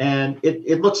 And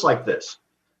it looks like this.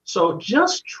 So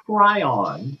just try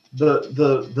on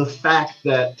the fact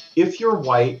that if you're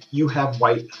white, you have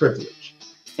white privilege.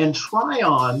 And try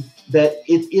on that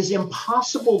it is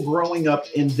impossible growing up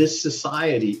in this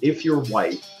society, if you're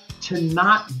white, to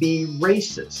not be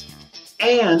racist.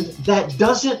 And that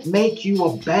doesn't make you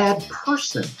a bad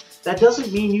person. That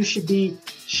doesn't mean you should be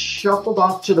shuffled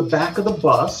off to the back of the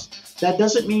bus. That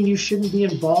doesn't mean you shouldn't be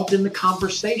involved in the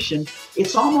conversation.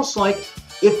 It's almost like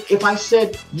if I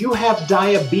said you have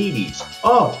diabetes,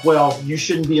 oh, well, you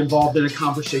shouldn't be involved in a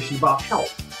conversation about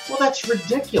health. Well, that's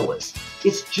ridiculous.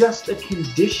 It's just a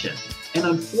condition. And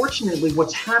unfortunately,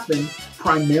 what's happened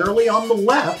primarily on the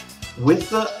left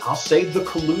with I'll say the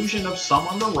collusion of some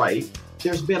on the right,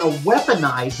 there's been a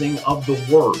weaponizing of the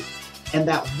word. And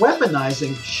that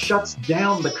weaponizing shuts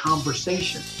down the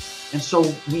conversation. And so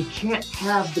we can't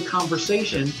have the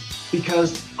conversation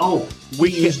because, we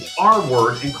used our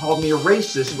word and called me a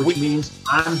racist, which means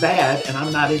I'm bad and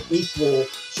I'm not an equal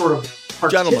sort of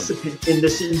participant in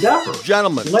this endeavor.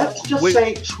 Gentlemen. Let's just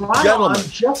say, try on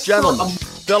just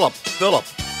Philip,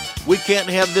 we can't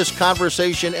have this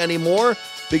conversation anymore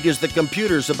because the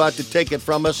computer's about to take it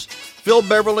from us. Phil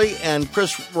Beverly and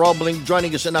Chris Roebling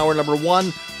joining us in hour number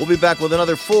 1. We'll be back with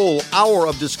another full hour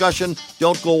of discussion.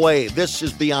 Don't go away. This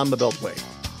is Beyond the Beltway.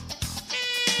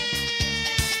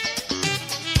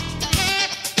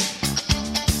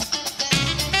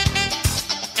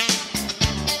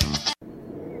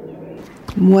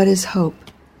 What is hope?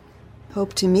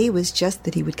 Hope to me was just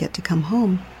that he would get to come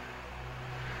home.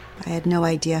 I had no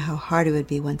idea how hard it would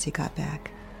be once he got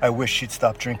back. I wish she'd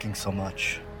stop drinking so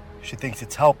much. She thinks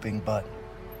it's helping, but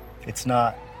it's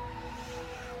not.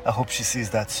 I hope she sees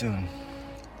that soon.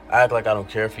 I act like I don't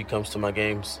care if he comes to my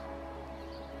games,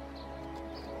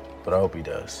 but I hope he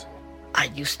does. I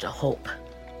used to hope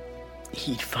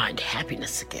he'd find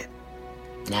happiness again.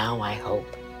 Now I hope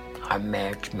our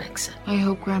marriage makes it. I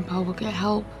hope Grandpa will get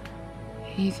help.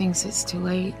 He thinks it's too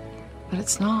late, but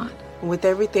it's not. With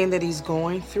everything that he's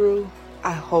going through,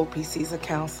 I hope he sees a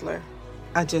counselor.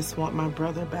 I just want my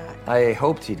brother back. I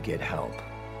hoped he'd get help.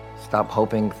 Stop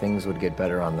hoping things would get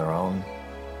better on their own.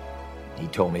 He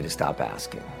told me to stop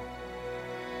asking.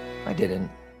 I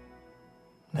didn't.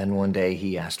 Then one day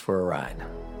he asked for a ride.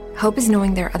 Hope is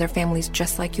knowing there are other families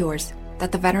just like yours,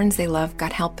 that the veterans they love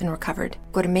got help and recovered.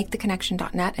 Go to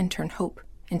maketheconnection.net and turn hope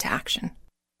into action.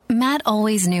 Matt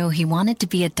always knew he wanted to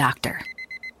be a doctor.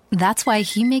 That's why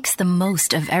he makes the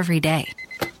most of every day.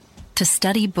 To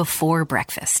study before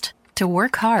breakfast, to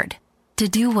work hard, to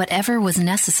do whatever was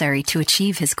necessary to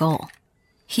achieve his goal.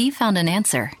 He found an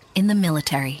answer in the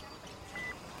military.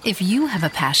 If you have a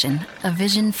passion, a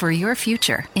vision for your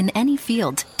future in any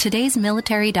field,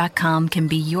 todaysmilitary.com can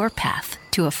be your path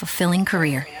to a fulfilling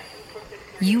career.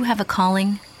 You have a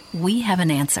calling, we have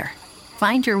an answer.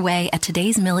 Find your way at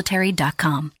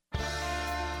todaysmilitary.com.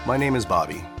 My name is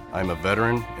Bobby. I'm a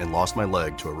veteran and lost my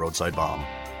leg to a roadside bomb.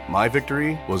 My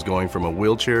victory was going from a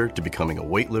wheelchair to becoming a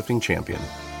weightlifting champion.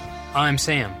 I'm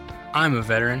Sam. I'm a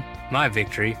veteran My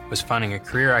victory was finding a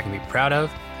career I can be proud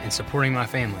of and supporting my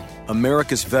family.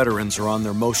 America's veterans are on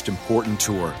their most important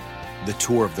tour, the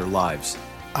tour of their lives.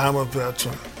 I'm a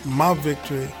veteran. My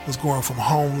victory was going from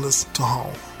homeless to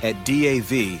home. At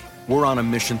DAV, we're on a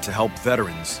mission to help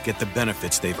veterans get the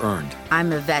benefits they've earned.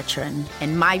 I'm a veteran,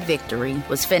 and my victory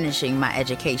was finishing my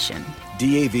education.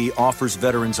 DAV offers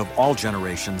veterans of all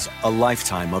generations a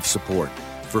lifetime of support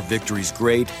for victories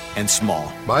great and small.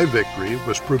 My victory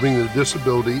was proving that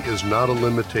disability is not a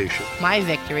limitation. My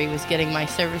victory was getting my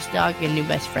service dog a new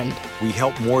best friend. We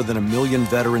help more than 1 million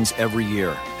veterans every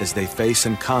year as they face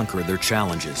and conquer their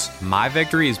challenges. My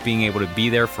victory is being able to be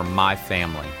there for my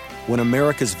family. When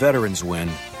America's veterans win,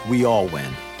 we all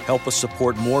win. Help us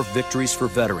support more victories for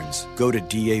veterans. Go to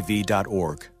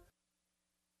DAV.org.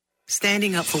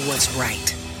 Standing up for what's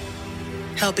right.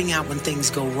 Helping out when things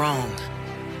go wrong.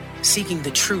 Seeking the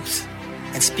truth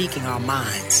and speaking our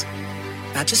minds.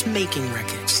 Not just making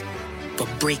records, but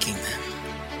breaking them.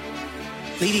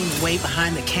 Leading the way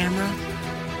behind the camera,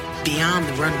 beyond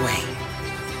the runway,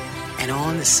 and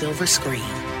on the silver screen.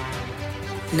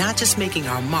 Not just making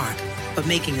our mark, but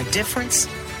making a difference.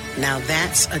 Now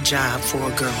that's a job for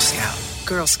a Girl Scout.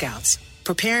 Girl Scouts,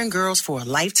 preparing girls for a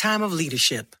lifetime of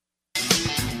leadership.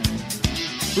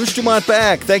 Bruce Dumont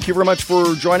back. Thank you very much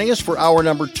for joining us for hour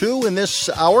number 2. In this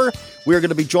hour, we're going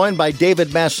to be joined by David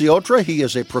Maciotra. He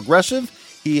is a progressive.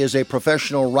 He is a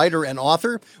professional writer and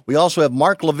author. We also have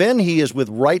Mark Levin. He is with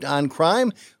Right on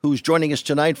Crime, who's joining us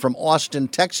tonight from Austin,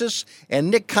 Texas.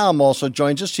 And Nick Kalm also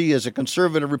joins us. He is a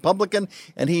conservative Republican,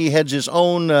 and he heads his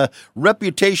own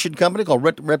reputation company called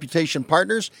Reputation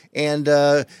Partners. And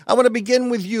I want to begin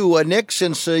with you, Nick,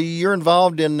 since you're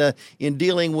involved in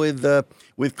dealing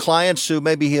with clients who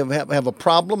maybe have a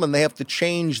problem and they have to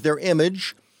change their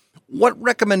image. What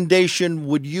recommendation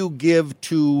would you give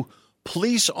to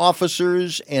police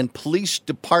officers and police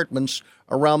departments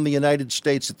around the United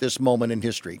States at this moment in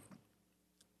history?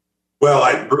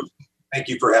 Well, Bruce, thank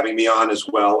you for having me on as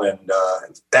well, and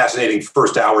fascinating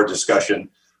first hour discussion.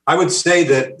 I would say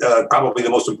that probably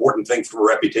the most important thing from a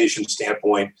reputation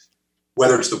standpoint,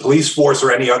 whether it's the police force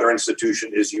or any other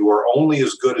institution, is you are only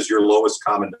as good as your lowest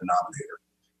common denominator.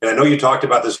 And I know you talked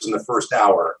about this in the first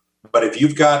hour, but if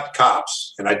you've got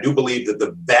cops, and I do believe that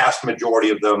the vast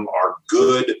majority of them are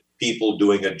good people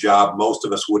doing a job most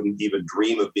of us wouldn't even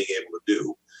dream of being able to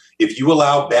do. If you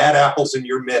allow bad apples in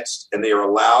your midst and they are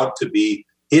allowed to be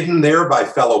hidden there by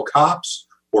fellow cops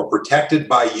or protected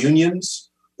by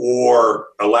unions or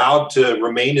allowed to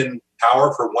remain in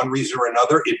power for one reason or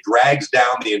another, it drags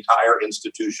down the entire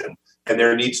institution. And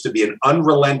there needs to be an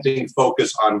unrelenting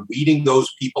focus on weeding those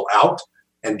people out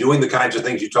and doing the kinds of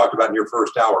things you talked about in your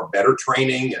first hour, better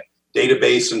training and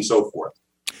database and so forth.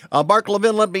 Mark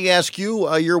Levin, let me ask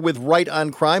you, you're with Right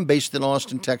on Crime, based in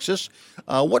Austin, Texas.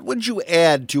 What would you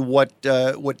add to what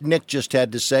Nick just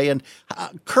had to say? And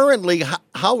currently,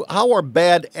 how are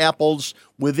bad apples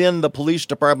within the police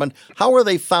department, how are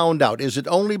they found out? Is it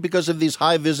only because of these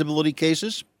high visibility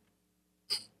cases?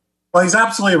 Well, he's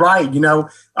absolutely right.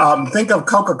 Think of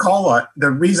Coca-Cola. The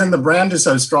reason the brand is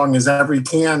so strong is every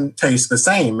can tastes the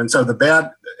same. And so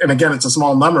and again, it's a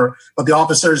small number, but the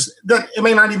officers, it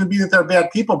may not even be that they're bad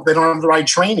people, but they don't have the right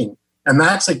training. And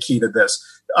that's a key to this.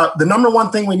 The number one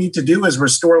thing we need to do is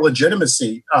restore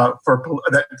legitimacy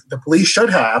that the police should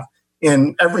have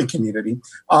in every community.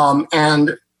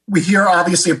 And we hear,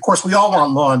 obviously, of course, we all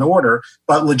want law and order,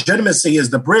 but legitimacy is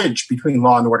the bridge between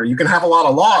law and order. You can have a lot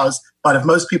of laws, but if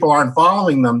most people aren't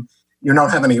following them, you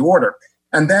don't have any order.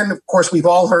 And then, of course, we've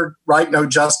all heard, right, no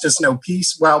justice, no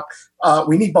peace. Well,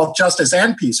 we need both justice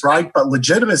and peace, right? But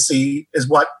legitimacy is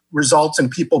what results in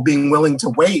people being willing to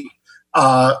wait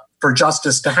for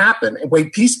justice to happen and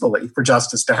wait peacefully for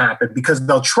justice to happen because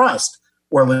they'll trust,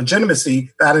 or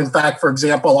legitimacy, that, in fact, for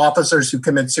example, officers who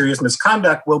commit serious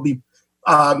misconduct will be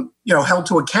held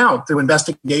to account through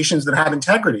investigations that have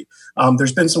integrity.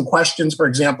 There's been some questions, for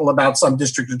example, about some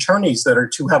district attorneys that are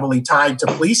too heavily tied to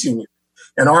police unions.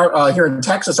 And here in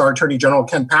Texas, our Attorney General,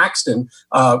 Ken Paxton,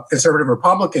 conservative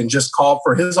Republican, just called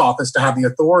for his office to have the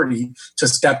authority to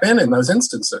step in those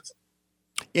instances.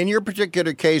 In your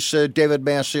particular case, David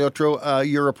Maciotra,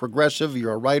 you're a progressive,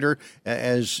 you're a writer,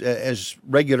 as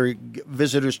regular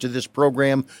visitors to this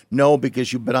program know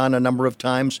because you've been on a number of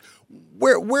times.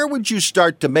 Where would you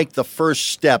start to make the first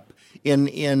step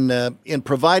in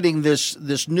providing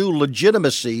this new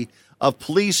legitimacy of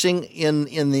policing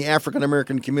in the African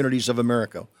American communities of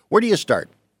America? Where do you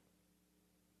start?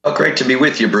 Well, great to be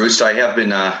with you, Bruce. I have been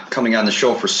coming on the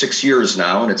show for 6 years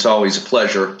now, and it's always a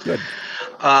pleasure. Good.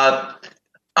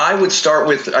 I would start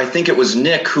with, I think it was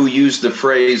Nick who used the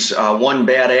phrase one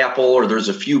bad apple, or there's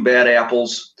a few bad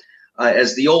apples.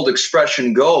 as the old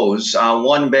expression goes,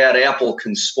 one bad apple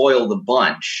can spoil the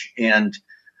bunch. And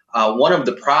one of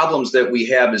the problems that we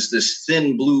have is this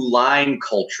thin blue line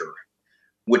culture,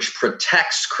 which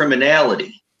protects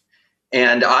criminality.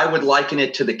 And I would liken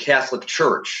it to the Catholic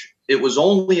Church. It was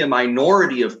only a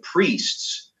minority of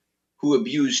priests who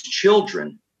abused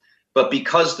children, but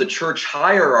because the church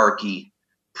hierarchy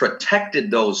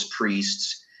protected those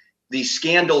priests, the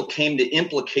scandal came to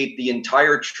implicate the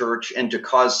entire church and to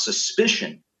cause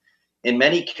suspicion in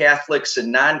many Catholics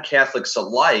and non-Catholics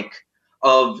alike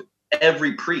of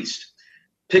every priest.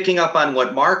 Picking up on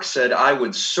what Mark said, I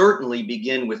would certainly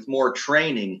begin with more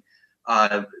training.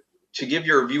 To give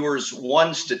your viewers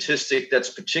one statistic that's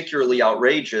particularly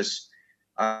outrageous,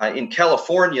 in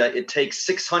California, it takes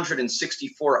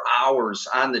 664 hours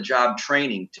on the job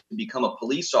training to become a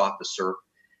police officer,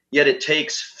 yet it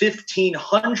takes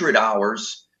 1,500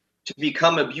 hours to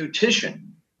become a beautician.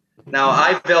 Now,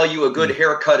 I value a good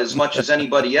haircut as much as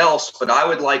anybody else, but I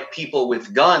would like people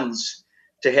with guns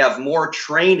to have more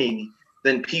training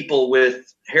than people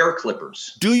with hair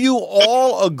clippers. Do you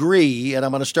all agree, and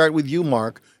I'm going to start with you,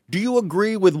 Mark, do you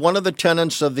agree with one of the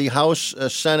tenets of the House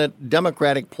Senate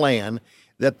Democratic plan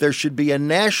that there should be a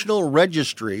national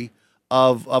registry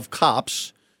of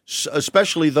cops,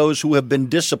 especially those who have been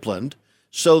disciplined,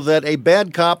 so that a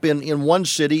bad cop in one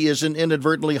city isn't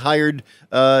inadvertently hired,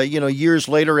 years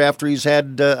later after he's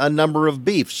had a number of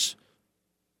beefs?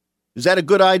 Is that a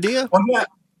good idea? Well, yeah,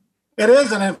 it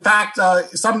is. And in fact,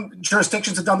 some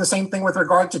jurisdictions have done the same thing with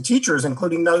regard to teachers,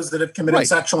 including those that have committed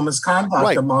sexual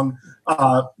misconduct among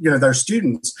their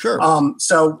students. Sure.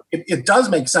 So it does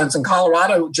make sense. And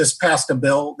Colorado just passed a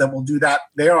bill that will do that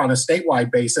there on a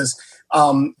statewide basis.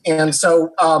 And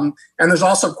there's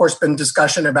also, of course, been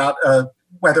discussion about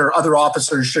whether other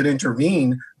officers should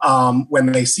intervene when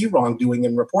they see wrongdoing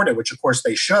and report it, which of course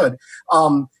they should.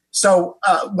 So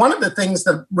one of the things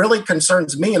that really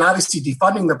concerns me, and obviously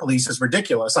defunding the police is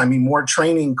ridiculous. I mean, more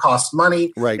training costs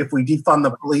money. Right. If we defund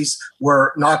the police,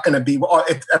 we're not going to be,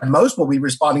 at most we'll be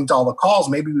responding to all the calls.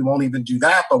 Maybe we won't even do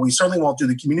that, but we certainly won't do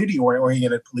the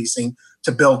community-oriented policing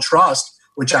to build trust,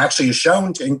 which actually is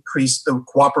shown to increase the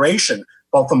cooperation,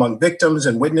 both among victims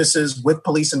and witnesses with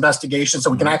police investigations,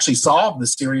 so we can actually solve the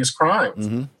serious crimes.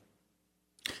 Mm-hmm.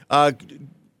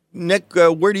 Nick,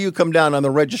 where do you come down on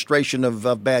the registration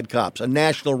of bad cops, a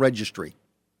national registry?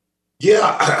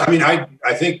 Yeah, I mean, I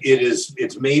think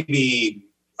it's maybe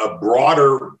a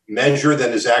broader measure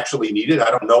than is actually needed.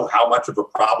 I don't know how much of a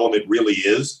problem it really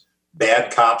is.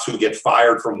 Bad cops who get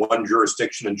fired from one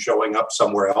jurisdiction and showing up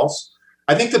somewhere else.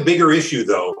 I think the bigger issue,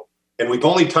 though, and we've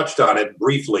only touched on it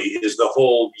briefly, is the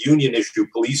whole union issue,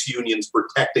 police unions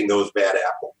protecting those bad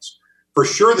apples. For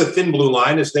sure, the thin blue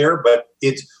line is there, but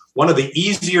it's one of the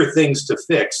easier things to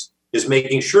fix is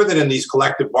making sure that in these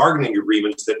collective bargaining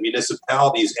agreements that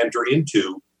municipalities enter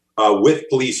into with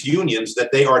police unions,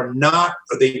 that they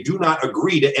do not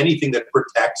agree to anything that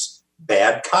protects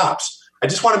bad cops. I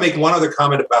just want to make one other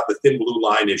comment about the thin blue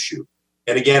line issue.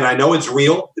 And again, I know it's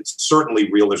real. It's certainly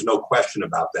real. There's no question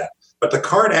about that. But the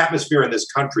current atmosphere in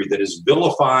this country that is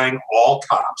vilifying all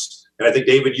cops, and I think,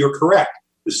 David, you're correct.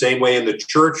 The same way in the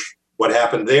church, what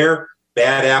happened there,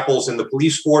 bad apples in the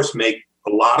police force make a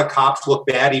lot of cops look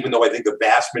bad, even though I think the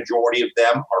vast majority of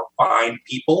them are fine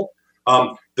people.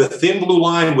 The thin blue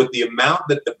line with the amount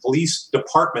that the police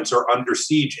departments are under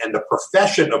siege and the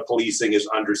profession of policing is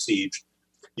under siege,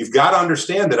 you've got to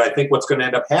understand that I think what's going to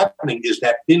end up happening is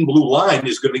that thin blue line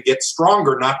is going to get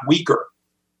stronger, not weaker.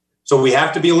 So we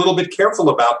have to be a little bit careful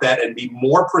about that and be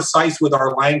more precise with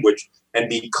our language and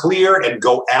be clear and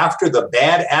go after the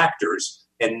bad actors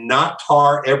and not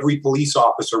tar every police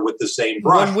officer with the same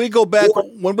brush.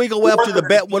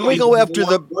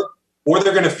 Or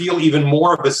they're going to feel even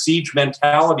more of a siege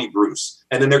mentality, Bruce.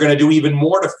 And then they're going to do even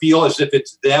more to feel as if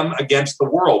it's them against the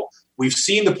world. We've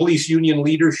seen the police union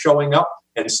leaders showing up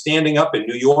and standing up in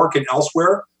New York and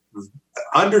elsewhere,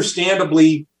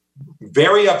 understandably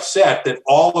very upset that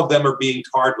all of them are being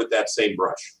tarred with that same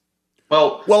brush.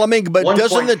 Well, I mean, but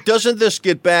doesn't this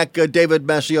get back, David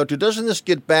Maciotto, doesn't this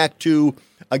get back to,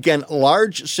 again,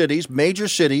 large cities, major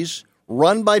cities,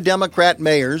 run by Democrat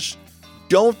mayors?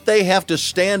 Don't they have to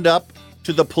stand up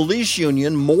to the police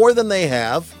union more than they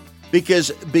have?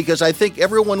 Because I think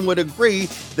everyone would agree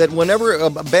that whenever a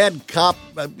bad cop,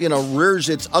 rears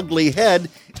its ugly head,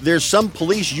 there's some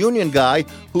police union guy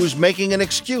who's making an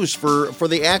excuse for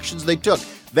the actions they took.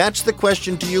 That's the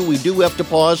question to you. We do have to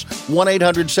pause.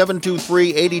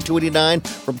 1-800-723-8289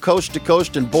 from coast to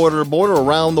coast and border to border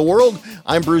around the world.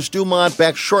 I'm Bruce Dumont,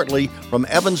 back shortly from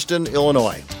Evanston,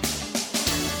 Illinois.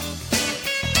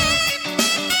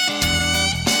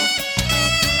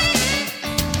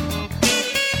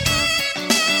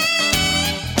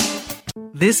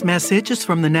 This message is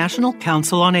from the National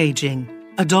Council on Aging.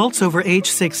 Adults over age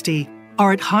 60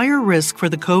 are at higher risk for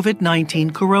the COVID-19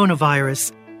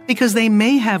 coronavirus because they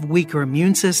may have weaker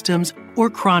immune systems or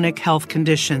chronic health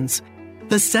conditions.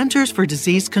 The Centers for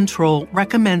Disease Control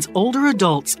recommends older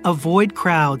adults avoid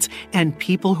crowds and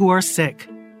people who are sick.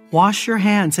 Wash your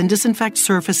hands and disinfect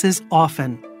surfaces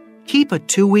often. Keep a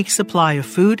 2-week supply of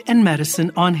food and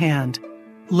medicine on hand.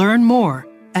 Learn more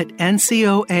at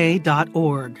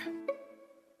ncoa.org.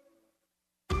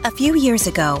 A few years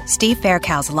ago, Steve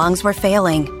Faircow's lungs were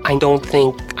failing. I don't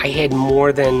think I had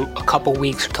more than a couple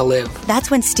weeks to live.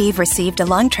 That's when Steve received a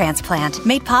lung transplant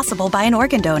made possible by an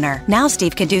organ donor. Now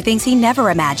Steve can do things he never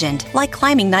imagined, like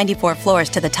climbing 94 floors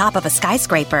to the top of a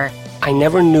skyscraper. I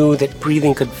never knew that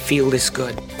breathing could feel this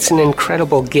good. It's an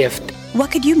incredible gift.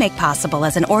 What could you make possible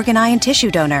as an organ, eye, and tissue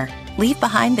donor? Leave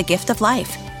behind the gift of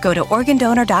life. Go to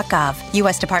organdonor.gov,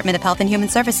 U.S. Department of Health and Human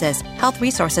Services, Health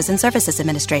Resources and Services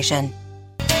Administration.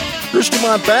 Bruce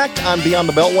Dumont back on Beyond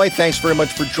the Beltway. Thanks very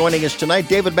much for joining us tonight.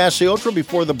 David Masiotra,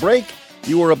 before the break,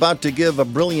 you were about to give a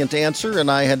brilliant answer, and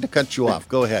I had to cut you off.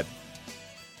 Go ahead.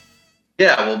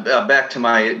 Yeah, well, back to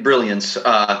my brilliance.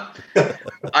 I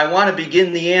want to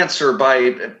begin the answer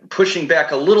by pushing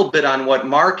back a little bit on what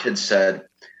Mark had said.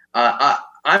 I'm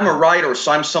a writer,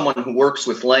 so I'm someone who works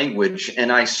with language,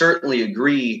 and I certainly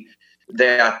agree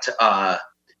that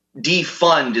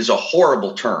defund is a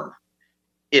horrible term.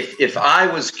 If I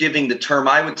was giving the term,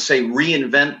 I would say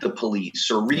reinvent the police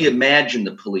or reimagine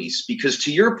the police, because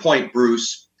to your point,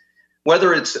 Bruce,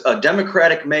 whether it's a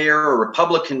Democratic mayor or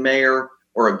Republican mayor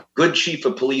or a good chief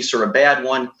of police or a bad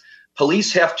one,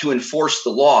 police have to enforce the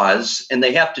laws, and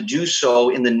they have to do so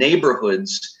in the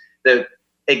neighborhoods that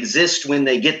exist when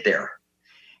they get there.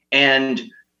 And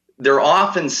they're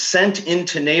often sent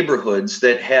into neighborhoods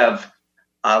that have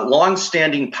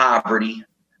longstanding poverty,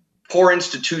 poor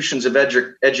institutions of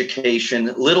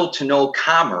education, little to no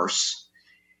commerce,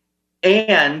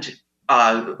 and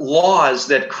laws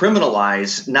that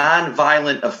criminalize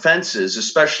nonviolent offenses,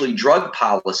 especially drug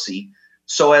policy,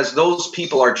 so as those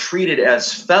people are treated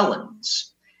as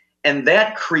felons. And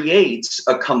that creates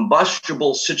a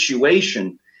combustible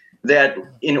situation that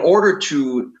in order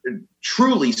to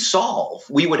truly solve,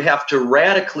 we would have to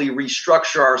radically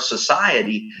restructure our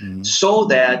society so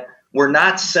that we're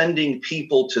not sending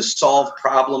people to solve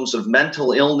problems of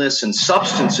mental illness and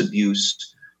substance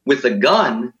abuse with a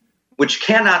gun, which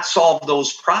cannot solve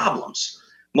those problems.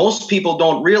 Most people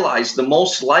don't realize the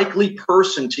most likely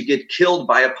person to get killed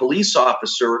by a police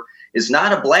officer is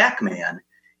not a black man.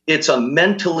 It's a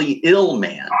mentally ill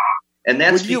man. And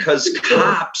that's because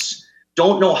cops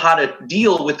don't know how to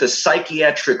deal with a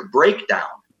psychiatric breakdown.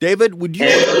 David, would you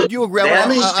agree?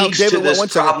 That speaks to the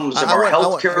problems of our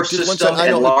healthcare system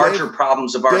and larger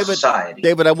problems of our society.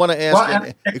 David, I want to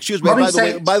ask. Excuse me.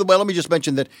 By the way, let me just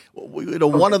mention that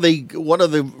one of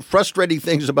the frustrating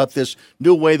things about this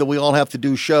new way that we all have to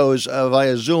do shows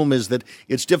via Zoom is that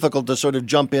it's difficult to sort of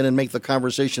jump in and make the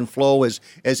conversation flow as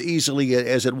easily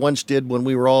as it once did when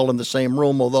we were all in the same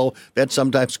room. Although that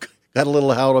sometimes got a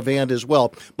little out of hand as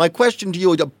well. My question to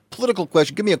you, a political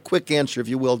question. Give me a quick answer, if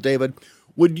you will, David.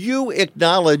 Would you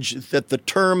acknowledge that the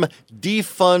term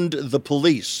defund the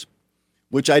police,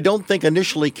 which I don't think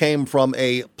initially came from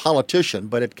a politician,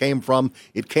 but it came from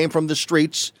the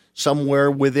streets somewhere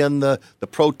within the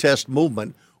protest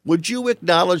movement, would you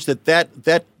acknowledge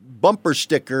that bumper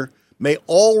sticker may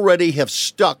already have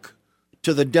stuck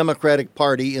to the Democratic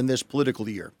Party in this political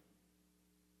year?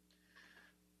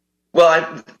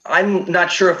 Well, I'm not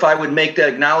sure if I would make that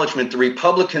acknowledgement. The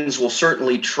Republicans will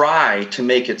certainly try to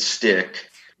make it stick,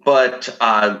 but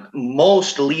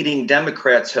most leading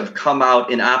Democrats have come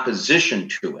out in opposition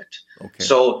to it. Okay.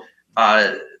 So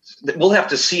we'll have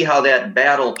to see how that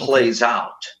battle plays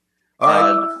out.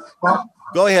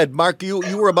 Go ahead, Mark. You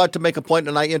were about to make a point,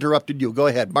 and I interrupted you. Go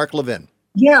ahead, Mark Levin.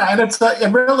 Yeah, and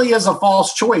it really is a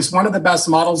false choice. One of the best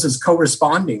models is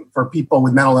co-responding for people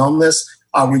with mental illness,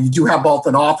 where you do have both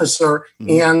an officer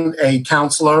and a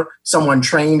counselor, someone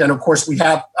trained. And of course, we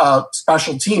have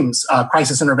special teams,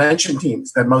 crisis intervention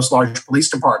teams that most large police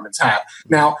departments have.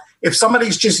 Now, if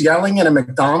somebody's just yelling at a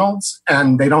McDonald's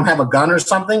and they don't have a gun or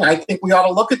something, I think we ought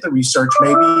to look at the research.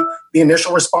 Maybe the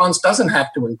initial response doesn't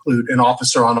have to include an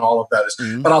officer on all of those.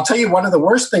 But I'll tell you, one of the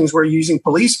worst things we're using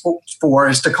police for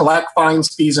is to collect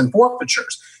fines, fees, and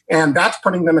forfeitures. And that's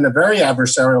putting them in a very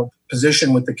adversarial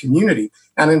position with the community.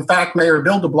 And in fact, Mayor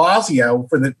Bill de Blasio,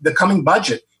 for the coming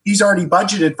budget, he's already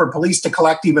budgeted for police to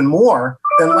collect even more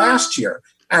than last year.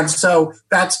 And so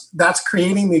that's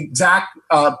creating the exact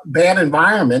bad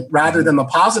environment rather than the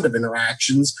positive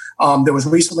interactions. There was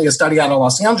recently a study out of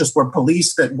Los Angeles where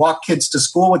police that walk kids to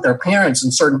school with their parents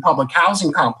in certain public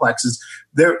housing complexes,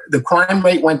 the crime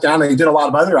rate went down. They did a lot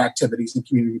of other activities in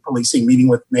community policing, meeting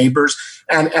with neighbors,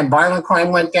 and violent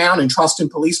crime went down and trust in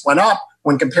police went up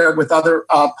when compared with other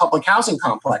public housing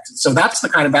complexes. So that's the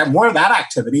kind of more of that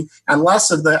activity and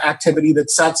less of the activity that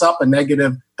sets up a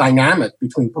negative dynamic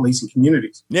between police and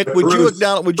communities. Nick, would you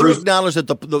acknowledge that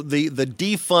the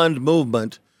defund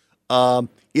movement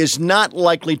is not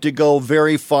likely to go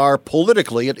very far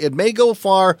politically? It may go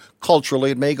far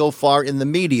culturally, it may go far in the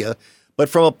media, but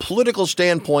from a political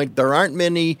standpoint, there aren't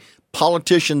many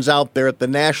politicians out there at the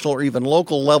national or even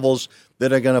local levels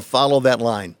that are going to follow that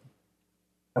line.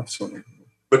 Absolutely.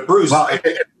 But Bruce, well, I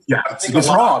think it's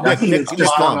wrong. I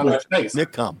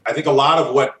think a lot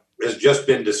of what has just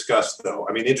been discussed, though,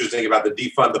 I mean, interesting about the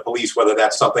defund the police, whether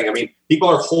that's something, I mean, people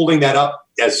are holding that up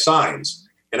as signs.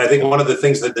 And I think one of the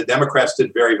things that the Democrats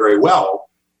did very, very well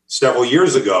several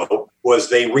years ago was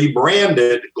they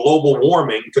rebranded global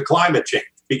warming to climate change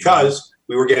because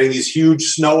we were getting these huge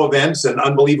snow events and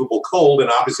unbelievable cold, and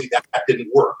obviously that didn't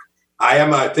work.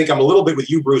 I think I'm a little bit with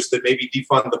you, Bruce, that maybe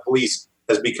defund the police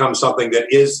has become something that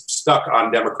is stuck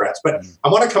on Democrats. But I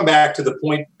want to come back to the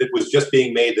point that was just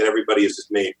being made that everybody has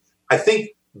just made. I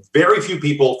think very few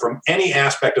people from any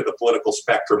aspect of the political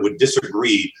spectrum would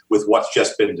disagree with what's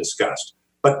just been discussed.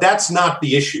 But that's not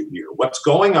the issue here. What's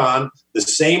going on, the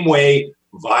same way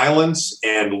violence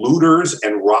and looters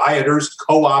and rioters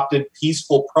co-opted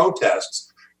peaceful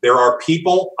protests, there are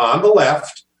people on the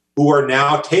left who are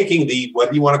now taking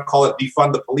whether you want to call it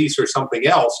defund the police or something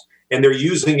else, and they're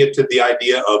using it to the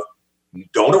idea of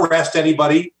don't arrest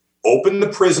anybody, open the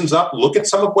prisons up, look at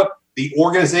some of what the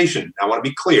organization, I want to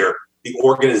be clear, the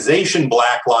organization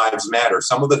Black Lives Matter,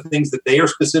 some of the things that they are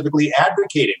specifically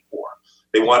advocating for.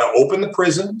 They want to open the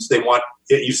prisons.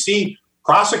 You see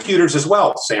prosecutors as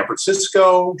well, San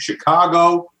Francisco,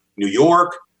 Chicago, New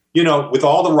York, with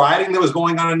all the rioting that was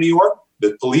going on in New York,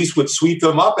 the police would sweep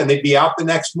them up and they'd be out the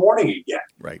next morning again.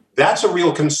 Right. That's a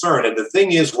real concern. And the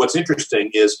thing is, what's interesting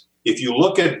is if you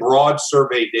look at broad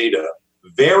survey data,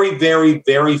 very, very,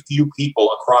 very few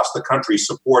people across the country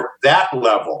support that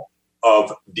level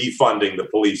of defunding the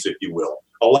police, if you will.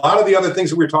 A lot of the other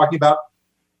things that we're talking about,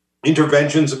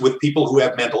 interventions with people who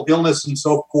have mental illness and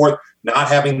so forth, not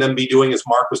having them be doing, as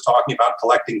Mark was talking about,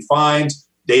 collecting fines.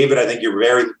 David, I think your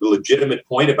very legitimate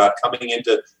point about coming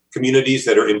into communities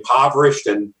that are impoverished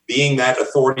and being that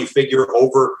authority figure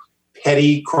over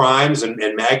petty crimes and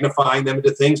magnifying them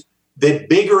into things. The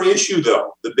bigger issue,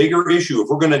 though, if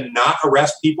we're going to not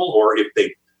arrest people or if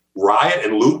they riot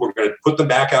and loot, we're going to put them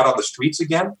back out on the streets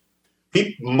again.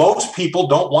 Most people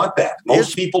don't want that.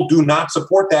 Most people do not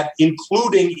support that,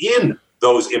 including in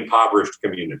those impoverished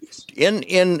communities.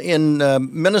 In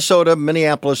Minnesota,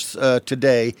 Minneapolis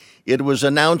today, it was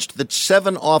announced that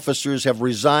 7 officers have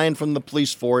resigned from the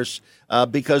police force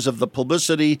because of the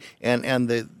publicity and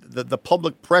the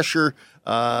public pressure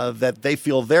that they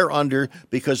feel they're under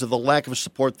because of the lack of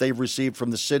support they've received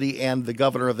from the city and the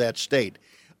governor of that state.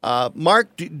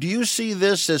 Mark, do you see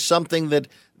this as something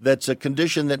that's a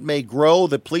condition that may grow?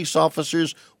 That police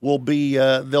officers will be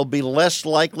they'll be less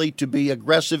likely to be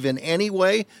aggressive in any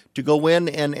way to go in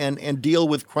and deal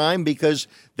with crime because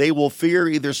they will fear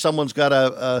either someone's got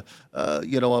an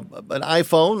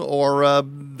iPhone or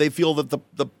they feel that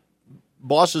the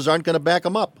bosses aren't going to back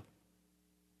them up.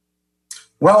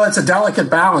 Well, it's a delicate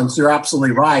balance. You're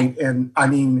absolutely right. And I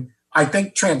mean, I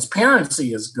think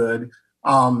transparency is good.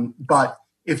 But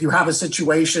if you have a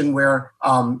situation where,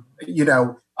 an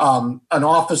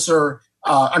officer,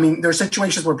 there are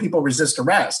situations where people resist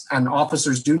arrest and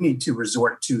officers do need to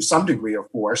resort to some degree of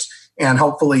force, and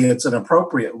hopefully it's an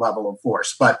appropriate level of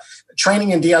force. But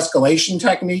training and de-escalation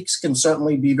techniques can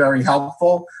certainly be very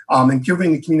helpful.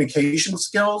 Improving the communication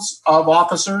skills of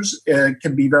officers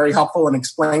can be very helpful in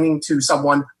explaining to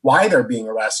someone why they're being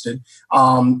arrested,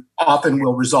 often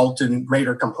will result in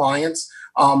greater compliance.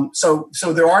 So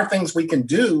there are things we can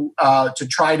do to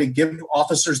try to give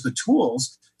officers the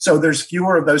tools so there's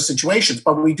fewer of those situations.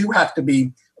 But we do have to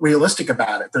be realistic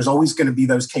about it. There's always going to be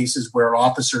those cases where an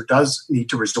officer does need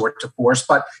to resort to force.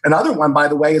 But another one, by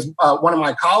the way, is one of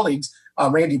my colleagues,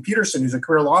 Randy Peterson, who's a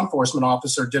career law enforcement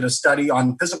officer, did a study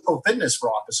on physical fitness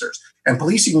for officers. And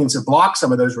police unions have blocked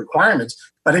some of those requirements.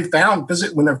 But it found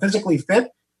when they're physically fit,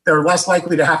 they're less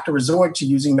likely to have to resort to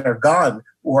using their gun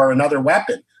or another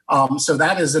weapon. So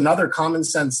that is another common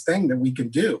sense thing that we can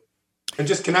do. And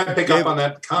just can I pick up on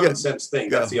that common sense thing?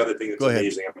 That's the other thing that's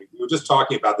amazing. I mean, we were just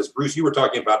talking about this. Bruce, you were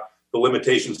talking about the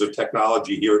limitations of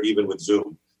technology here, even with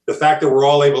Zoom. the fact that we're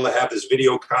all able to have this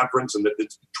video conference and that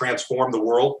it's transformed the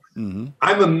world. Mm-hmm.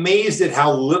 I'm amazed at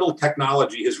how little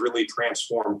technology has really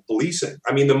transformed policing.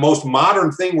 I mean, the most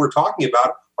modern thing we're talking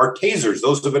about are tasers.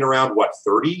 Those have been around,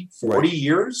 30, 40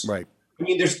 years? Right. I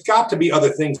mean, there's got to be other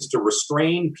things to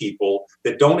restrain people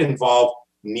that don't involve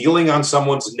kneeling on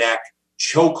someone's neck,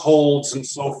 choke holds and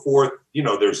so forth.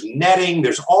 There's netting.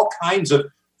 There's all kinds of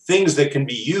things that can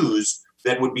be used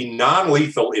that would be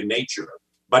non-lethal in nature,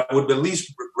 but would at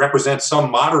least represent some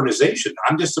modernization.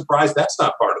 I'm just surprised that's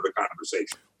not part of the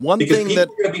conversation. Because people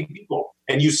are going to be people.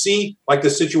 And you see, like the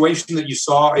situation that you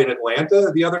saw in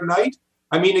Atlanta the other night.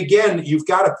 I mean, again, there's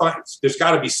got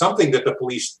to be something that the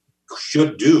police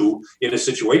should do in a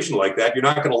situation like that. You're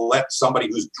not going to let somebody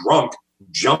who's drunk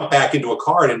jump back into a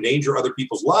car and endanger other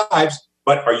people's lives.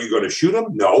 But are you going to shoot him?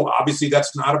 No, obviously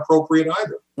that's not appropriate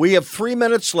either. We have 3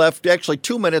 minutes left, actually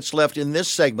 2 minutes left in this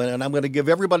segment, and I'm going to give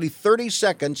everybody 30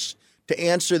 seconds to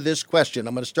answer this question.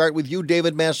 I'm going to start with you,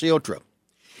 David Masiotra.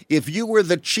 If you were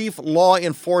the chief law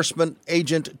enforcement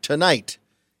agent tonight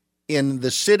in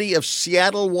the city of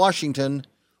Seattle, Washington,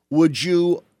 would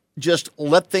you just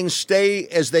let things stay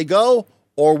as they go,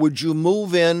 or would you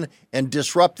move in and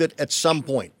disrupt it at some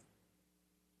point?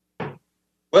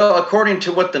 Well, according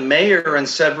to what the mayor and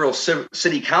several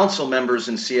city council members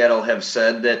in Seattle have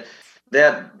said,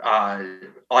 that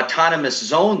autonomous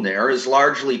zone there is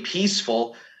largely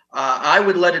peaceful. I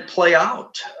would let it play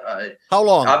out. How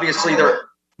long? Obviously,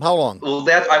 How long? Well,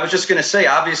 I was just going to say,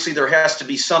 obviously, there has to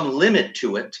be some limit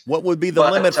to it. What would be the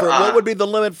limit for? What would be the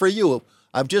limit for you?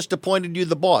 I've just appointed you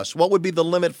the boss. What would be the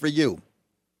limit for you?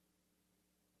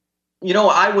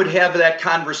 I would have that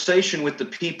conversation with the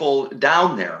people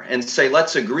down there and say,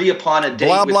 let's agree upon a date.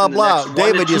 Blah blah blah.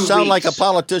 David, you sound like a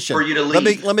politician. For you to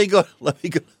leave. Let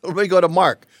me go to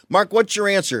Mark. Mark, what's your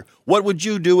answer? What would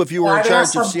you do if you were in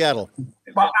charge of Seattle?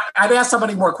 Well, I'd ask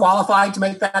somebody more qualified to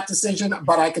make that decision,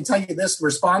 but I can tell you this: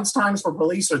 response times for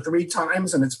police are 3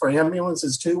 times, and it's for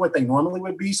ambulances too, what they normally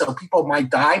would be. So people might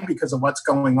die because of what's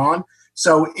going on.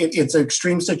 So it's an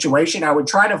extreme situation. I would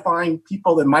try to find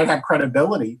people that might have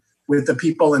credibility with the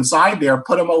people inside there,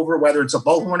 put them over, whether it's a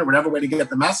bullhorn or whatever way to get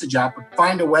the message out, but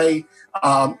find a way.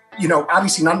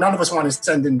 Obviously none of us want to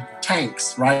send in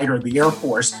tanks, right, or the Air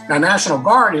Force. Now, National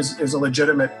Guard is a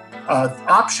legitimate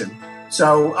option.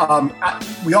 So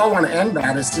we all want to end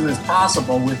that as soon as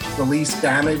possible with the least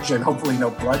damage and hopefully no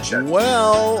bloodshed.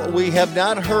 Well, we have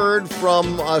not heard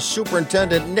from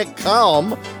Superintendent Nick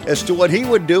Kalm as to what he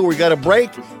would do. We got a break,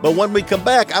 but when we come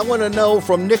back, I want to know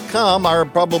from Nick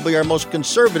Kalm, probably our most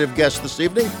conservative guest this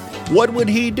evening, what would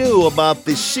he do about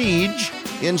the siege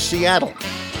in Seattle?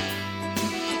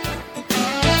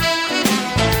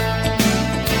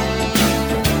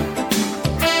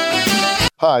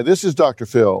 Hi, this is Dr.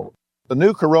 Phil. The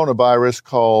new coronavirus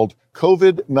called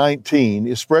COVID-19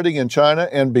 is spreading in China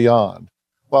and beyond.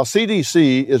 While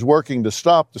CDC is working to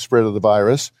stop the spread of the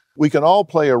virus, we can all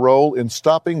play a role in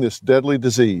stopping this deadly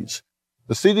disease.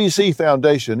 The CDC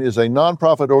Foundation is a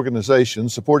nonprofit organization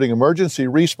supporting emergency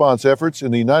response efforts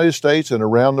in the United States and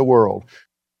around the world.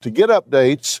 To get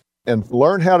updates and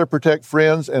learn how to protect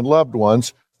friends and loved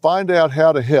ones, find out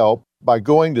how to help by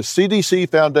going to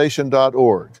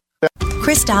cdcfoundation.org.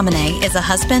 Chris Domine is a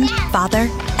husband, father,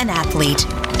 an athlete,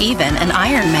 even an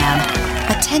Ironman.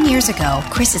 But 10 years ago,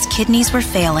 Chris's kidneys were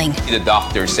failing. The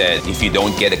doctor said, if you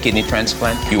don't get a kidney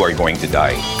transplant, you are going to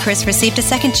die. Chris received a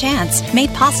second chance,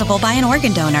 made possible by an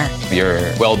organ donor. Your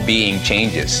well-being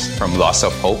changes from loss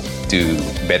of hope to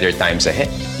better times ahead.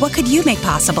 What could you make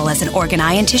possible as an organ,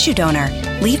 eye, and tissue donor?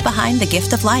 Leave behind the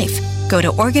gift of life. Go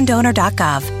to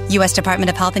organdonor.gov. U.S. Department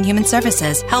of Health and Human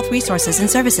Services, Health Resources and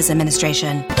Services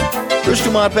Administration. Bruce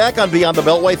Dumont back on Beyond the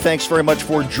Beltway. Thanks very much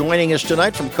for joining us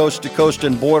tonight from coast to coast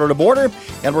and border to border.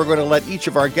 And we're going to let each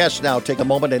of our guests now take a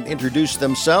moment and introduce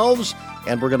themselves.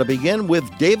 And we're going to begin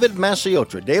with David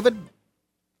Masiotra. David?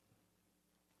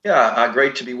 Yeah,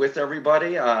 great to be with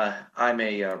everybody. I'm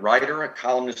a writer, a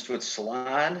columnist with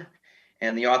Salon,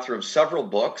 and the author of several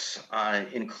books,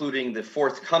 including the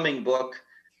forthcoming book,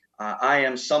 I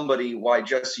Am Somebody, Why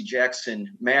Jesse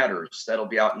Jackson Matters. That'll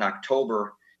be out in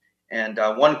October. And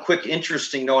one quick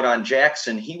interesting note on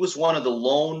Jackson, he was one of the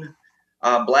lone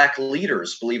black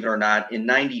leaders, believe it or not, in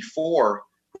 '94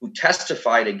 who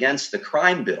testified against the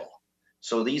crime bill.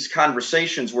 So these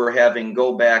conversations we're having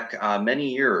go back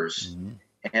many years,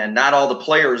 and not all the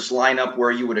players line up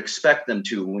where you would expect them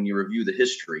to when you review the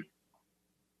history.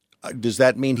 Does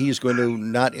that mean he's going to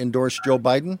not endorse Joe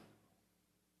Biden?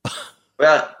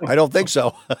 Well, I don't think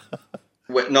so.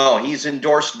 No, he's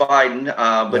endorsed Biden,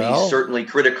 but he's certainly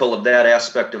critical of that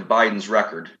aspect of Biden's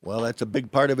record. Well, that's a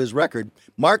big part of his record.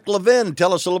 Mark Levin,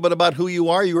 tell us a little bit about who you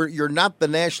are. You're not the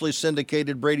nationally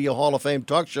syndicated Radio Hall of Fame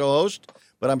talk show host,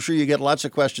 but I'm sure you get lots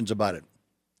of questions about it.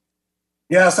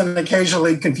 Yes, and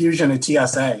occasionally confusion at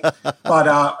TSA. But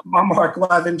I'm Mark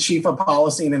Levin, Chief of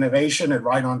Policy and Innovation at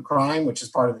Right on Crime, which is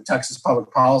part of the Texas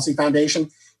Public Policy Foundation.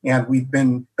 And we've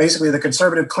been basically the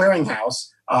conservative clearinghouse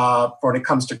when it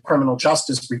comes to criminal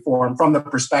justice reform from the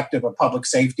perspective of public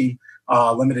safety,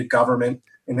 limited government,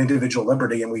 and individual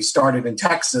liberty. And we started in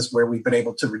Texas, where we've been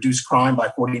able to reduce crime by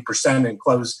 40% and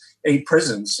close 8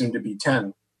 prisons, soon to be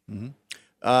 10.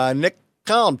 Mm-hmm. Nick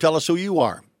Kalm, tell us who you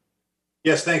are.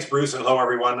 Yes, thanks, Bruce, and hello,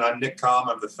 everyone. I'm Nick Kalm.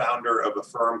 I'm the founder of a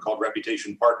firm called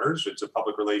Reputation Partners. It's a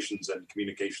public relations and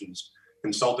communications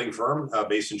consulting firm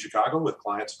based in Chicago with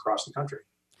clients across the country.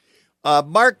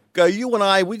 Mark, you and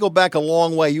I, we go back a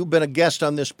long way. You've been a guest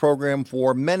on this program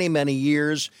for many, many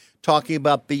years, talking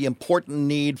about the important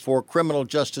need for criminal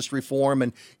justice reform,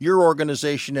 and your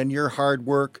organization and your hard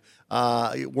work,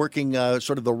 working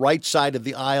sort of the right side of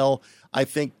the aisle, I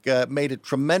think made a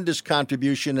tremendous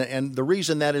contribution. And the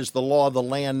reason that is the law of the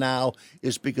land now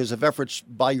is because of efforts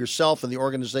by yourself and the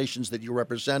organizations that you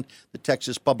represent, the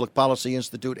Texas Public Policy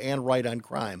Institute and Right on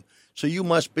Crime. So you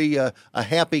must be a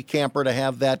happy camper to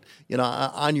have that,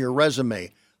 on your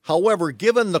resume. However,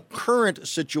 given the current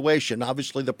situation,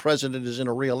 obviously the president is in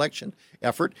a re-election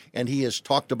effort, and he has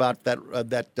talked about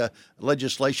that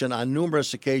legislation on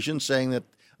numerous occasions, saying that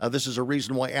this is a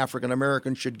reason why African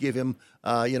Americans should give him,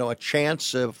 a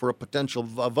chance for a potential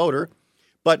voter.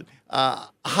 But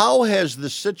how has the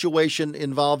situation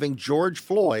involving George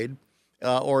Floyd,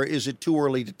 or is it too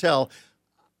early to tell?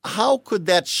 How could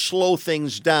that slow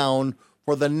things down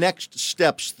for the next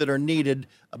steps that are needed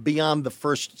beyond the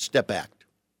First Step Act?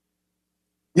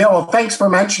 Yeah, well, thanks for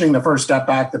mentioning the First Step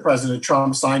Act that President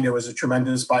Trump signed. It was a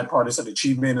tremendous bipartisan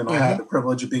achievement, and I had the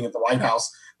privilege of being at the White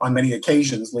House on many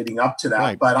occasions leading up to that.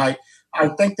 Right. But I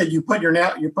think that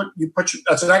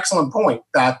that's an excellent point.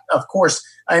 That, of course,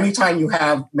 anytime you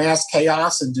have mass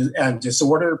chaos and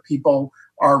disorder, people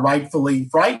are rightfully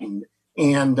frightened.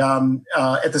 And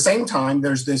at the same time,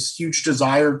 there's this huge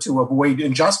desire to avoid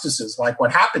injustices like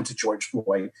what happened to George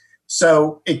Floyd.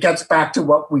 So it gets back to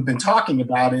what we've been talking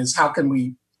about is how can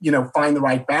we, find the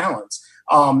right balance?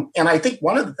 And I think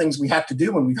one of the things we have to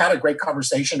do when we've had a great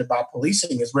conversation about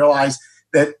policing is realize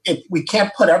that we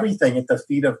can't put everything at the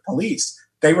feet of police.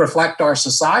 They reflect our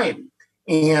society.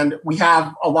 And we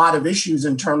have a lot of issues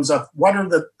in terms of what are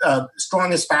the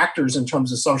strongest factors in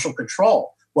terms of social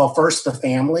control. Well, first, the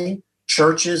family,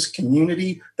 churches,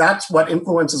 community. That's what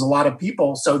influences a lot of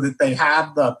people so that they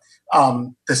have the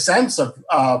sense of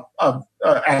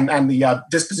and the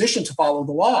disposition to follow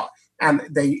the law. And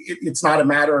it's not a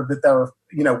matter of that they're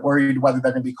worried whether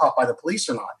they're going to be caught by the police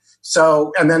or not.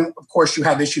 So, and then of course you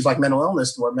have issues like mental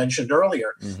illness that were mentioned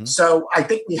earlier. Mm-hmm. So I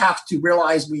think we have to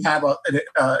realize we have a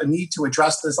need to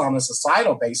address this on a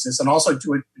societal basis, and also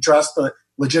to address the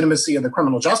legitimacy of the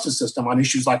criminal justice system on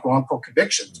issues like wrongful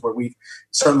convictions, where we've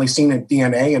certainly seen in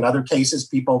DNA and other cases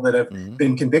people that have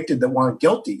been convicted that weren't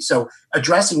guilty. So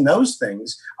addressing those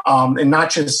things and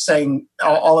not just saying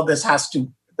all of this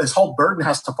this whole burden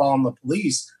has to fall on the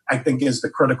police, I think is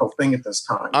the critical thing at this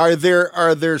time. Are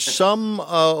there some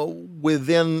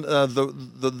within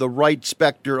the right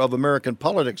specter of American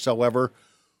politics, however,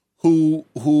 who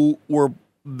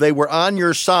were on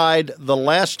your side the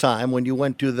last time when you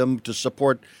went to them to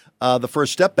support the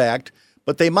First Step Act,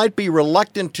 but they might be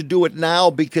reluctant to do it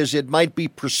now because it might be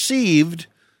perceived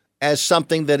as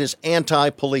something that is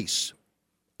anti-police,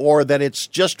 or that it's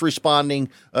just responding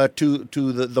to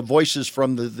the voices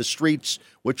from the streets,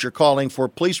 which are calling for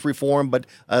police reform, but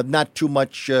not too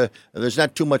much. There's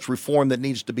not too much reform that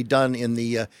needs to be done in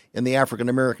the African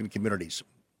American communities.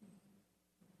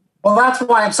 Well, that's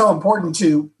why it's so important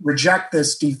to reject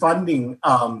this defunding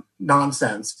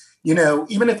nonsense.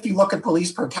 Even if you look at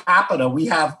police per capita, we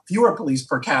have fewer police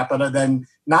per capita than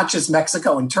not just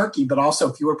Mexico and Turkey, but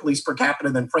also fewer police per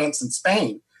capita than France and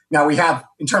Spain. Now we have,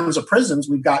 in terms of prisons,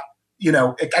 we've got,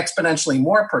 exponentially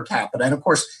more per capita. And of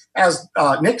course, as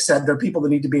Nick said, there are people that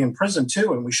need to be in prison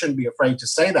too, and we shouldn't be afraid to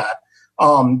say that.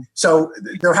 So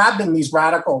there have been these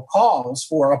radical calls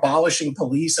for abolishing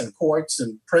police and courts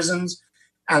and prisons.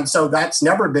 And so that's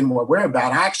never been what we're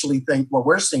about. I actually think what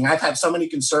we're seeing, I've had so many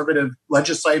conservative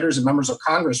legislators and members of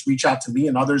Congress reach out to me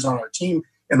and others on our team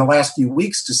in the last few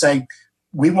weeks to say,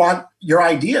 we want your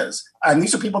ideas. And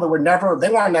these are people that they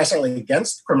weren't necessarily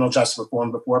against criminal justice reform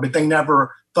before, but they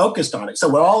never focused on it. So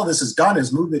what all of this has done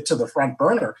is move it to the front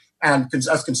burner. And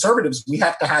as conservatives, we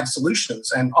have to have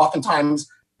solutions. And oftentimes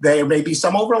There may be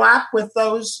some overlap with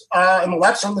those in the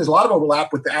left. Certainly there's a lot of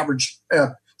overlap with the average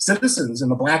citizens in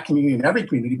the Black community and every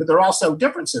community, but there are also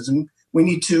differences, and we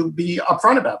need to be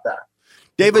upfront about that.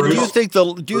 David, do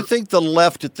you think the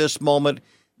left at this moment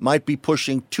might be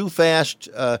pushing too fast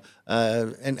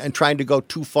and trying to go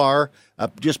too far,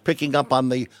 just picking up on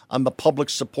the public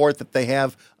support that they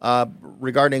have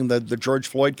regarding the George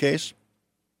Floyd case?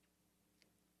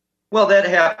 Well, that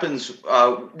happens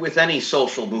with any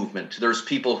social movement. There's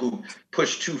people who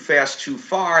push too fast, too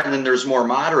far, and then there's more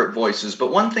moderate voices.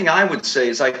 But one thing I would say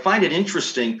is I find it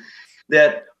interesting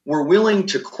that we're willing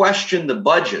to question the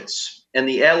budgets and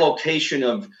the allocation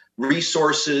of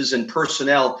resources and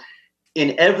personnel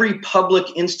in every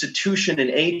public institution and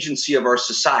agency of our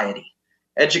society: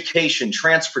 education,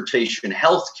 transportation,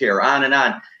 healthcare,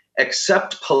 on,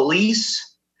 except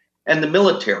police and the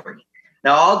military.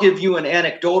 Now, I'll give you an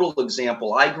anecdotal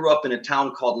example. I grew up in a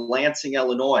town called Lansing,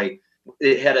 Illinois.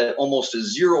 It had almost a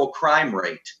zero crime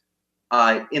rate.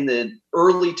 In the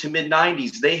early to mid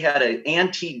 90s, they had an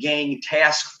anti-gang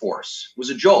task force. It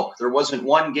was a joke. There wasn't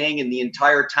one gang in the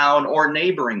entire town or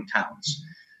neighboring towns.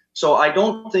 So I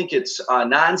don't think it's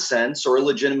nonsense or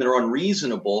illegitimate or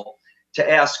unreasonable to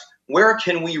ask, where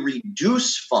can we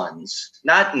reduce funds,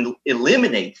 not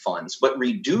eliminate funds, but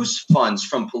reduce funds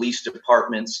from police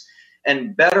departments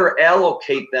and better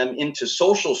allocate them into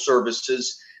social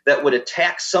services that would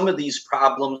attack some of these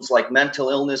problems like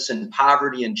mental illness and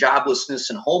poverty and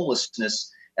joblessness and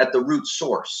homelessness at the root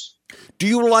source. Do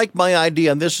you like my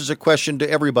idea, and this is a question to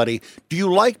everybody, do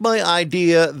you like my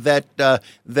idea that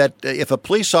if a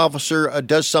police officer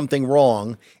does something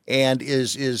wrong and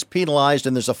is penalized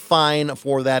and there's a fine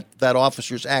for that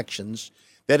officer's actions,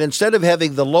 that instead of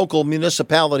having the local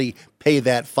municipality pay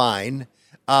that fine,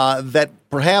 that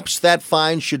perhaps that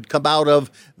fine should come out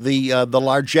of the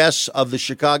largesse of the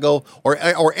Chicago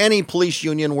or any police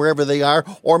union wherever they are,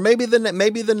 or maybe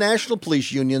the national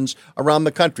police unions around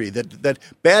the country. That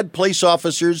bad police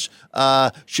officers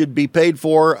should be paid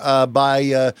for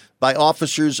by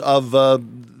officers of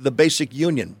the basic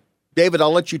union. David,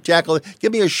 I'll let you tackle it.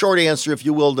 Give me a short answer, if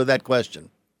you will, to that question.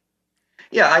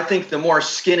 Yeah, I think the more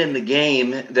skin in the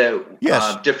game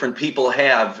that different people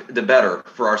have, the better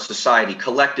for our society.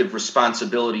 Collective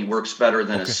responsibility works better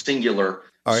than a singular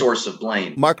source of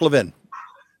blame. Mark Levin.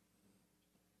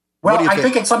 Well, I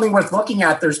think it's something worth looking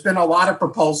at. There's been a lot of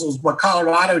proposals. What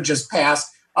Colorado just passed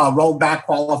rolled back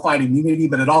qualified immunity,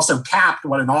 but it also capped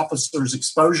what an officer's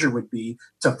exposure would be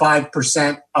to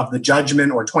 5% of the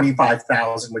judgment or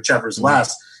 $25,000, whichever is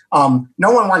less.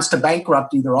 No one wants to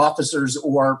bankrupt either officers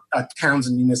or towns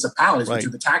and municipalities, which are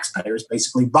the taxpayers,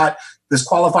 basically. But this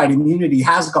qualified immunity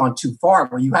has gone too far,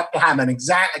 where you have to have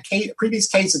a previous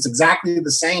case that's exactly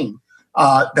the same,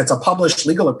 that's a published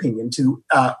legal opinion to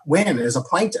win as a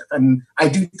plaintiff. And I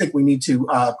do think we need to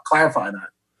clarify that.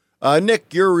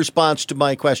 Nick, your response to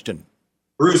my question.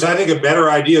 Bruce, I think a better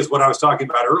idea is what I was talking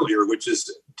about earlier, which is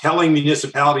telling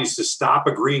municipalities to stop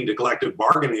agreeing to collective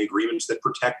bargaining agreements that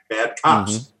protect bad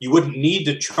cops. Mm-hmm. You wouldn't need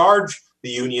to charge the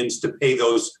unions to pay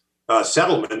those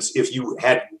settlements if you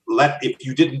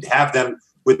didn't have them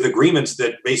with agreements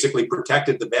that basically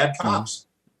protected the bad cops.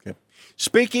 Okay.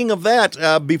 Speaking of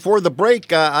that, before the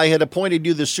break, I had appointed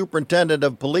you the superintendent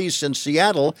of police in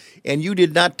Seattle, and you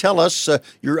did not tell us.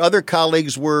 Your other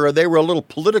colleagues were a little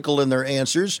political in their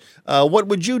answers. What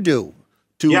would you do?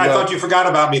 I thought you forgot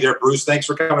about me there, Bruce. Thanks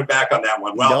for coming back on that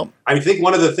one. Well, I think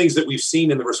one of the things that we've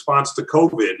seen in the response to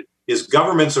COVID is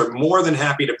governments are more than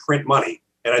happy to print money.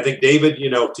 And I think, David,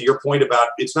 to your point about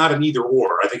it's not an either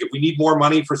or. I think if we need more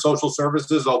money for social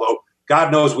services, although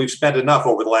God knows we've spent enough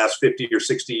over the last 50 or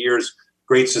 60 years,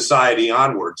 Great Society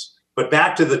onwards. But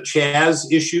back to the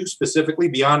Chaz issue specifically,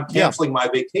 beyond canceling my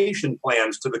vacation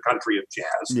plans to the country of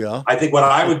Chaz, I think what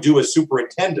I would do as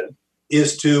superintendent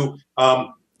is to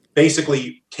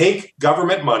basically take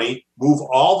government money, move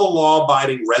all the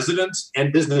law-abiding residents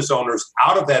and business owners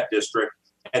out of that district,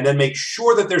 and then make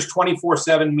sure that there's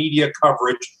 24/7 media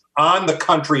coverage on the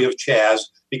country of Chaz,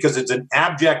 because it's an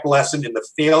abject lesson in the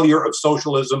failure of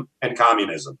socialism and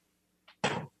communism.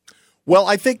 Well,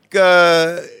 I think, but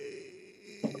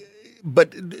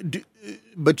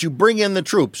you bring in the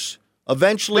troops.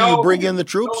 Eventually, you bring in the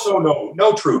troops?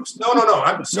 No troops. No.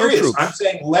 I'm serious. No, I'm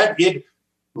saying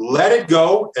let it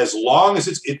go as long as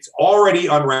it's already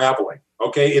unraveling.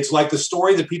 Okay, it's like the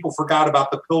story that people forgot about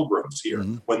the Pilgrims here.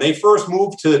 Mm-hmm. When they first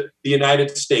moved to the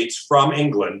United States from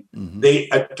England, they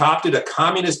adopted a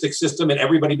communistic system and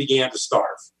everybody began to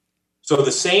starve. So the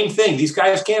same thing. These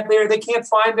guys can't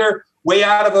find their way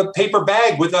out of a paper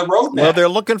bag with a roadmap. Well, they're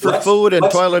looking for food and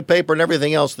toilet paper and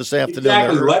everything else this afternoon.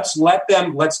 Exactly.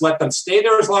 Let's let them stay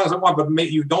there as long as they want.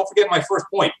 But you don't forget my first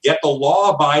point. Get the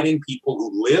law-abiding people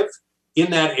who live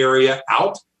in that area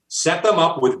out. Set them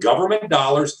up with government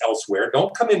dollars elsewhere.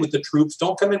 Don't come in with the troops.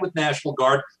 Don't come in with National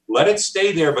Guard. Let it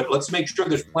stay there, but let's make sure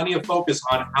there's plenty of focus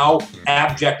on how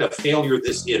abject a failure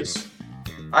this is.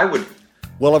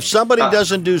 Well, if somebody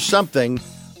doesn't do something,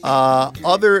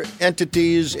 other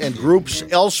entities and groups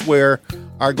elsewhere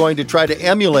are going to try to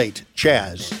emulate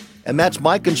Chaz. And that's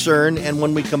my concern. And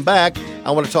when we come back,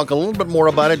 I want to talk a little bit more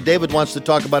about it. David wants to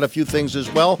talk about a few things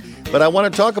as well. But I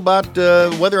want to talk about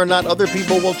whether or not other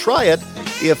people will try it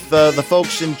if the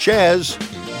folks in Chaz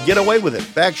get away with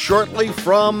it. Back shortly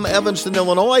from Evanston,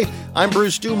 Illinois, I'm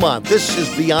Bruce Dumont. This is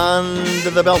Beyond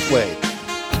the Beltway.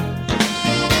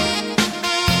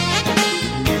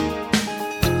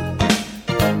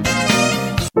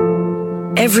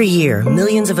 Every year,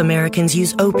 millions of Americans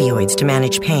use opioids to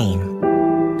manage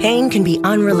pain. Pain can be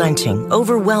unrelenting,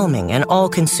 overwhelming, and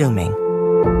all-consuming.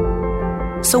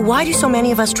 So why do so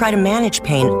many of us try to manage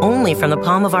pain only from the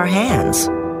palm of our hands?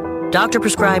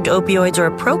 Doctor-prescribed opioids are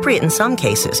appropriate in some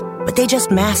cases, but they just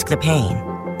mask the pain.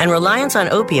 And reliance on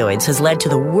opioids has led to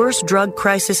the worst drug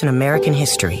crisis in American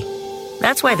history.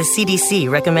 That's why the CDC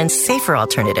recommends safer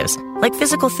alternatives, like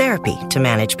physical therapy, to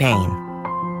manage pain.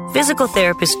 Physical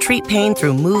therapists treat pain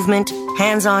through movement,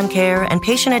 hands-on care, and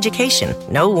patient education.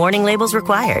 No warning labels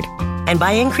required. And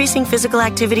by increasing physical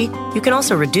activity, you can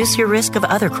also reduce your risk of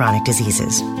other chronic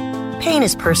diseases. Pain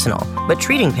is personal, but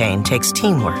treating pain takes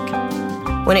teamwork.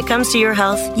 When it comes to your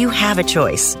health, you have a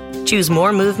choice. Choose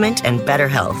more movement and better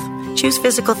health. Choose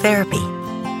physical therapy.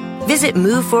 Visit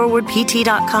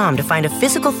MoveForwardPT.com to find a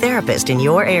physical therapist in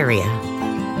your area.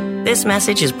 This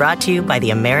message is brought to you by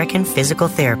the American Physical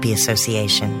Therapy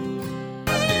Association.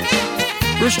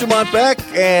 Bruce Dumont back,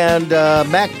 and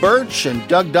Mac Birch and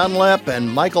Doug Dunlap and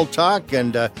Michael Tock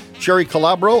and Sherry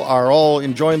Calabro are all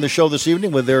enjoying the show this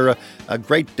evening with their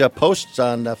great posts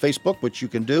on Facebook, which you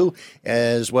can do,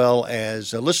 as well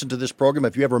as listen to this program.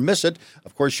 If you ever miss it,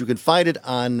 of course, you can find it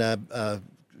on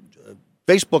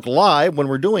Facebook Live when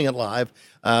we're doing it live.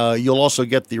 You'll also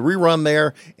get the rerun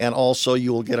there, and also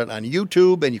you will get it on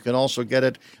YouTube, and you can also get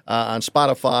it on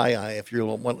Spotify if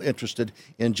you're interested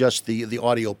in just the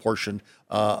audio portion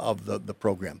of the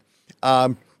program.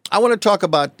 I want to talk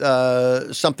about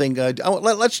something.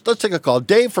 Let's take a call.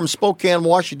 Dave from Spokane,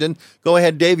 Washington. Go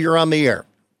ahead, Dave. You're on the air.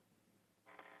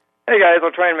 Hey, guys.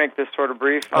 I'll try and make this sort of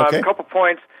brief. Okay. A couple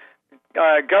points.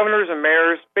 Governors and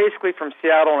mayors, basically from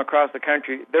Seattle and across the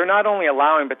country, they're not only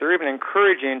allowing, but they're even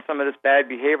encouraging some of this bad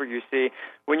behavior you see.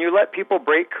 When you let people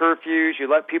break curfews,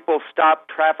 you let people stop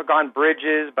traffic on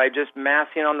bridges by just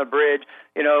massing on the bridge,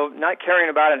 not caring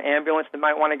about an ambulance that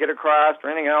might want to get across or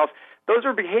anything else. Those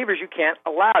are behaviors you can't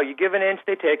allow. You give an inch,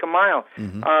 they take a mile.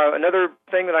 Mm-hmm. Another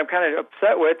thing that I'm kind of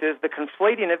upset with is the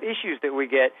conflating of issues that we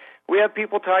get. We have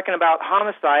people talking about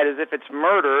homicide as if it's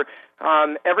murder.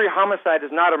 Every homicide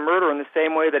is not a murder in the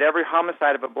same way that every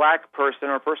homicide of a black person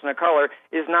or a person of color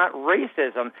is not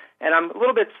racism. And I'm a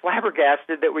little bit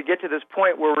flabbergasted that we get to this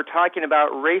point where we're talking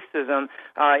about racism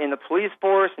in the police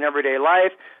force and everyday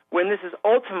life, when this is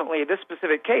ultimately, this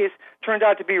specific case, turned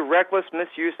out to be reckless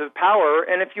misuse of power.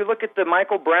 And if you look at the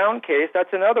Michael Brown case,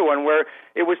 that's another one where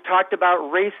it was talked about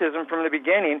racism from the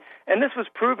beginning. And this was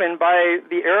proven by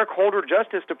the Eric Holder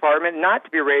Justice Department not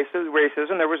to be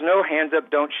racism. There was no hands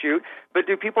up, don't shoot. But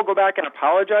do people go back and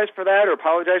apologize for that or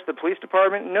apologize to the police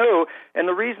department? No. And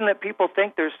the reason that people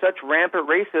think there's such rampant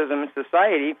racism in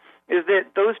society is that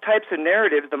those types of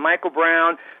narratives, the Michael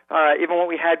Brown, even what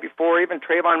we had before, even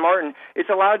Trayvon Martin, it's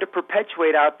allowed to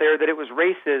perpetuate out there that it was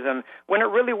racism when it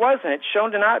really wasn't. It's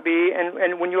shown to not be.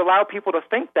 And when you allow people to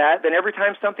think that, then every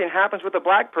time something happens with a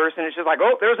black person, it's just like,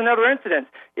 oh, there's another incident,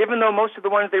 even though most of the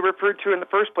ones they referred to in the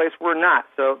first place were not.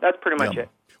 So that's pretty much it.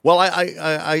 Well,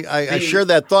 I share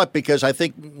that thought because I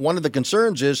think one of the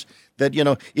concerns is that,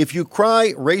 if you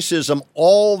cry racism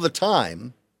all the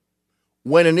time,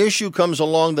 when an issue comes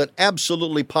along that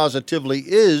absolutely positively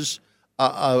has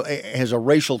a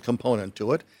racial component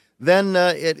to it, then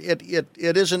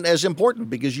it isn't as important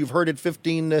because you've heard it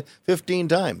 15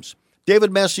 times.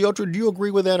 David Maciotro, do you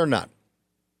agree with that or not?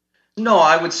 No,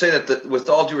 I would say that with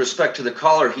all due respect to the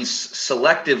caller, he's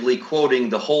selectively quoting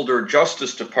the Holder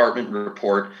Justice Department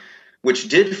report, which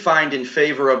did find in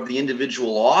favor of the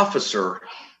individual officer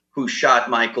who shot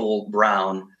Michael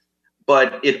Brown.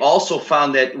 But it also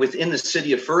found that within the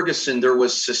city of Ferguson, there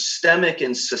was systemic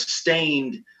and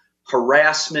sustained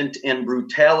harassment and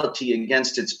brutality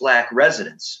against its black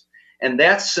residents. And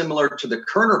that's similar to the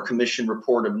Kerner Commission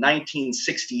report of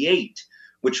 1968,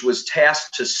 which was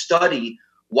tasked to study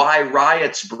why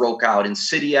riots broke out in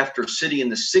city after city in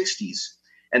the 60s.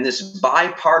 And this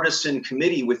bipartisan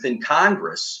committee within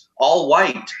Congress, all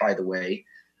white, by the way,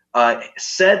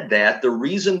 said that the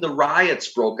reason the riots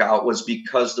broke out was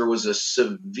because there was a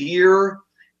severe,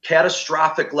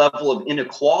 catastrophic level of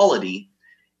inequality,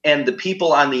 and the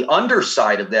people on the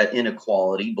underside of that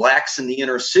inequality, blacks in the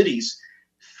inner cities,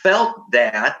 felt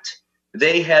that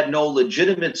they had no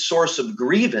legitimate source of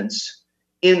grievance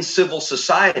in civil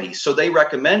society. So they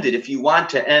recommended, if you want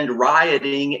to end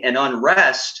rioting and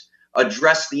unrest,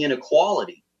 address the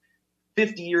inequality.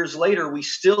 50 years later, we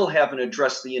still haven't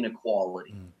addressed the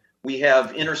inequality. We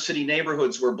have inner city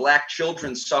neighborhoods where black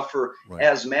children suffer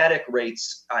asthmatic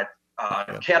rates at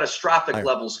catastrophic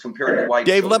levels compared to white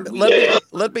Dave, children.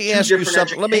 let me ask you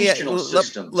something. Let me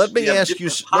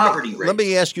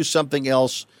ask you something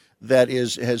else that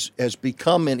has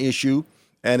become an issue,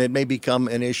 and it may become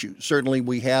an issue. Certainly,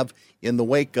 we have in the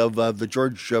wake of the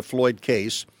George Floyd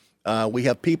case, we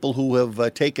have people who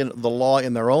have taken the law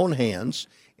in their own hands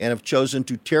and have chosen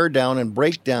to tear down and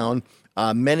break down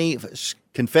many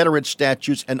Confederate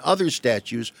statues and other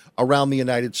statues around the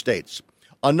United States.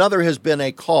 Another has been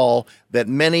a call that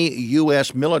many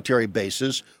U.S. military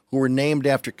bases who were named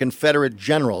after Confederate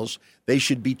generals, they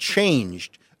should be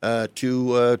changed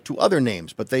to other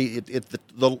names. But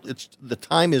the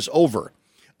time is over.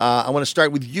 I want to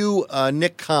start with you,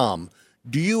 Nick Kalm.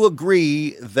 Do you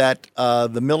agree that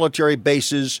the military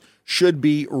bases should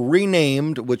be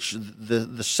renamed, which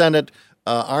the Senate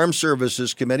Armed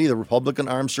Services Committee, the Republican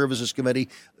Armed Services Committee,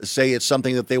 say it's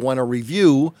something that they want to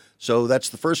review? So that's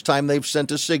the first time they've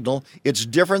sent a signal. It's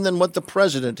different than what the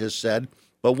president has said.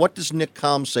 But what does Nick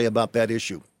Kalm say about that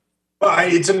issue? Well,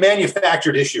 it's a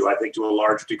manufactured issue, I think, to a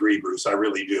large degree, Bruce. I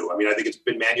really do. I mean, I think it's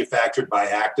been manufactured by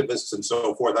activists and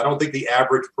so forth. I don't think the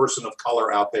average person of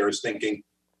color out there is thinking,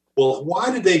 well,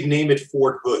 why did they name it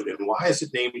Fort Hood, and why is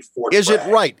it named Fort Is Bragg?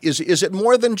 it right? Is it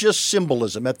more than just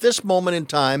symbolism? At this moment in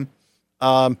time,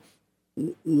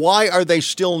 why are they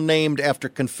still named after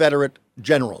Confederate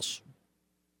generals?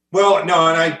 Well, no,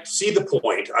 and I see the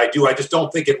point. I do. I just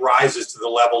don't think it rises to the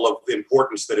level of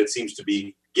importance that it seems to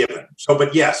be given. So,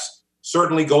 but yes,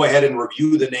 certainly go ahead and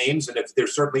review the names. And if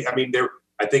there's certainly, I mean,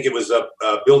 I think it was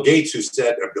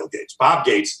Bob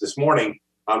Gates this morning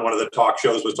on one of the talk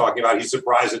shows was talking about he's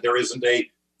surprised that there isn't a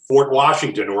Fort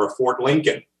Washington or a Fort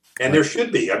Lincoln. And there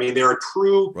should be. I mean, there are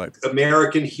true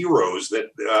American heroes that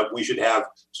we should have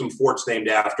some forts named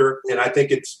after. And I think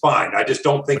it's fine. I just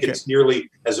don't think it's nearly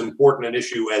as important an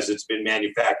issue as it's been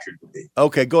manufactured to be.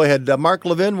 Okay, go ahead. Mark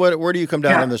Levin, where do you come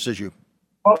down on this issue?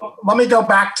 Well, let me go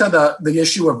back to the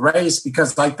issue of race,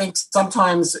 because I think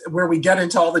sometimes where we get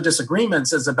into all the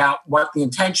disagreements is about what the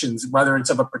intentions, whether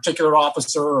it's of a particular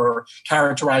officer or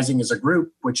characterizing as a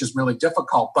group, which is really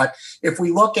difficult. But if we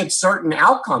look at certain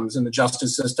outcomes in the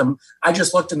justice system, I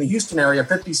just looked in the Houston area,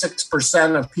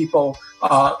 56% of people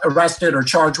arrested or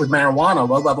charged with marijuana,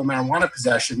 low-level marijuana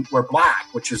possession, were black,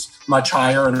 which is much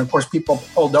higher. And of course, people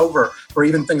pulled over for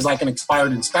even things like an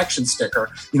expired inspection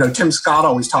sticker. You know, Tim Scott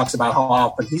always talks about how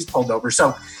often he's pulled over.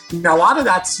 So, you know, a lot of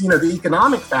that's, you know, the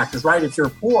economic factors, right? If you're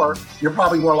poor, you're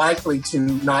probably more likely to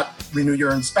not renew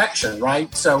your inspection,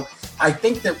 right? So I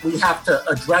think that we have to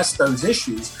address those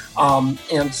issues.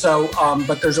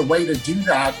 But there's a way to do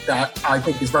that I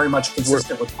think is very much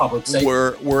consistent with public safety.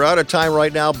 We're out of time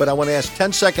right now, but I want to ask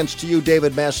 10 seconds to you,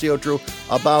 David Maciotru,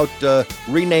 about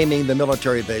renaming the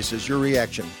military bases. Your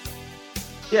reaction?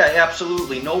 Yeah,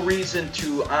 absolutely. No reason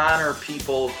to honor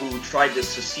people who tried to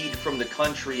secede from the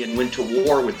country and went to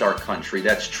war with our country.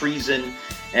 That's treason,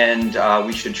 and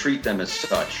we should treat them as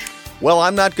such. Well,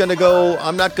 I'm not going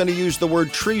to use the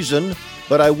word treason,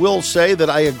 but I will say that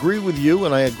I agree with you,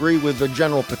 and I agree with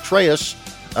General Petraeus,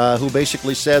 who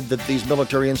basically said that these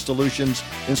military installations,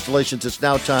 it's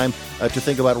now time to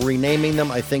think about renaming them.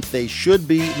 I think they should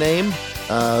be named.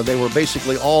 They were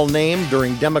basically all named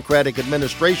during Democratic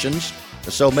administrations.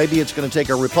 So maybe it's going to take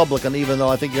a Republican, even though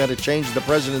I think you had to change the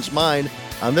president's mind.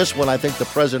 On this one, I think the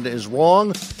president is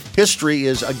wrong. History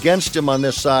is against him on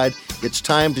this side. It's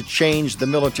time to change the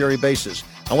military bases.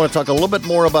 I want to talk a little bit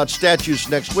more about statues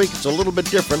next week. It's a little bit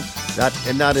different,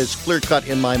 not as clear-cut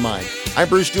in my mind. I'm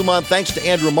Bruce Dumont. Thanks to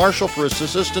Andrew Marshall for his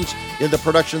assistance in the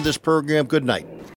production of this program. Good night.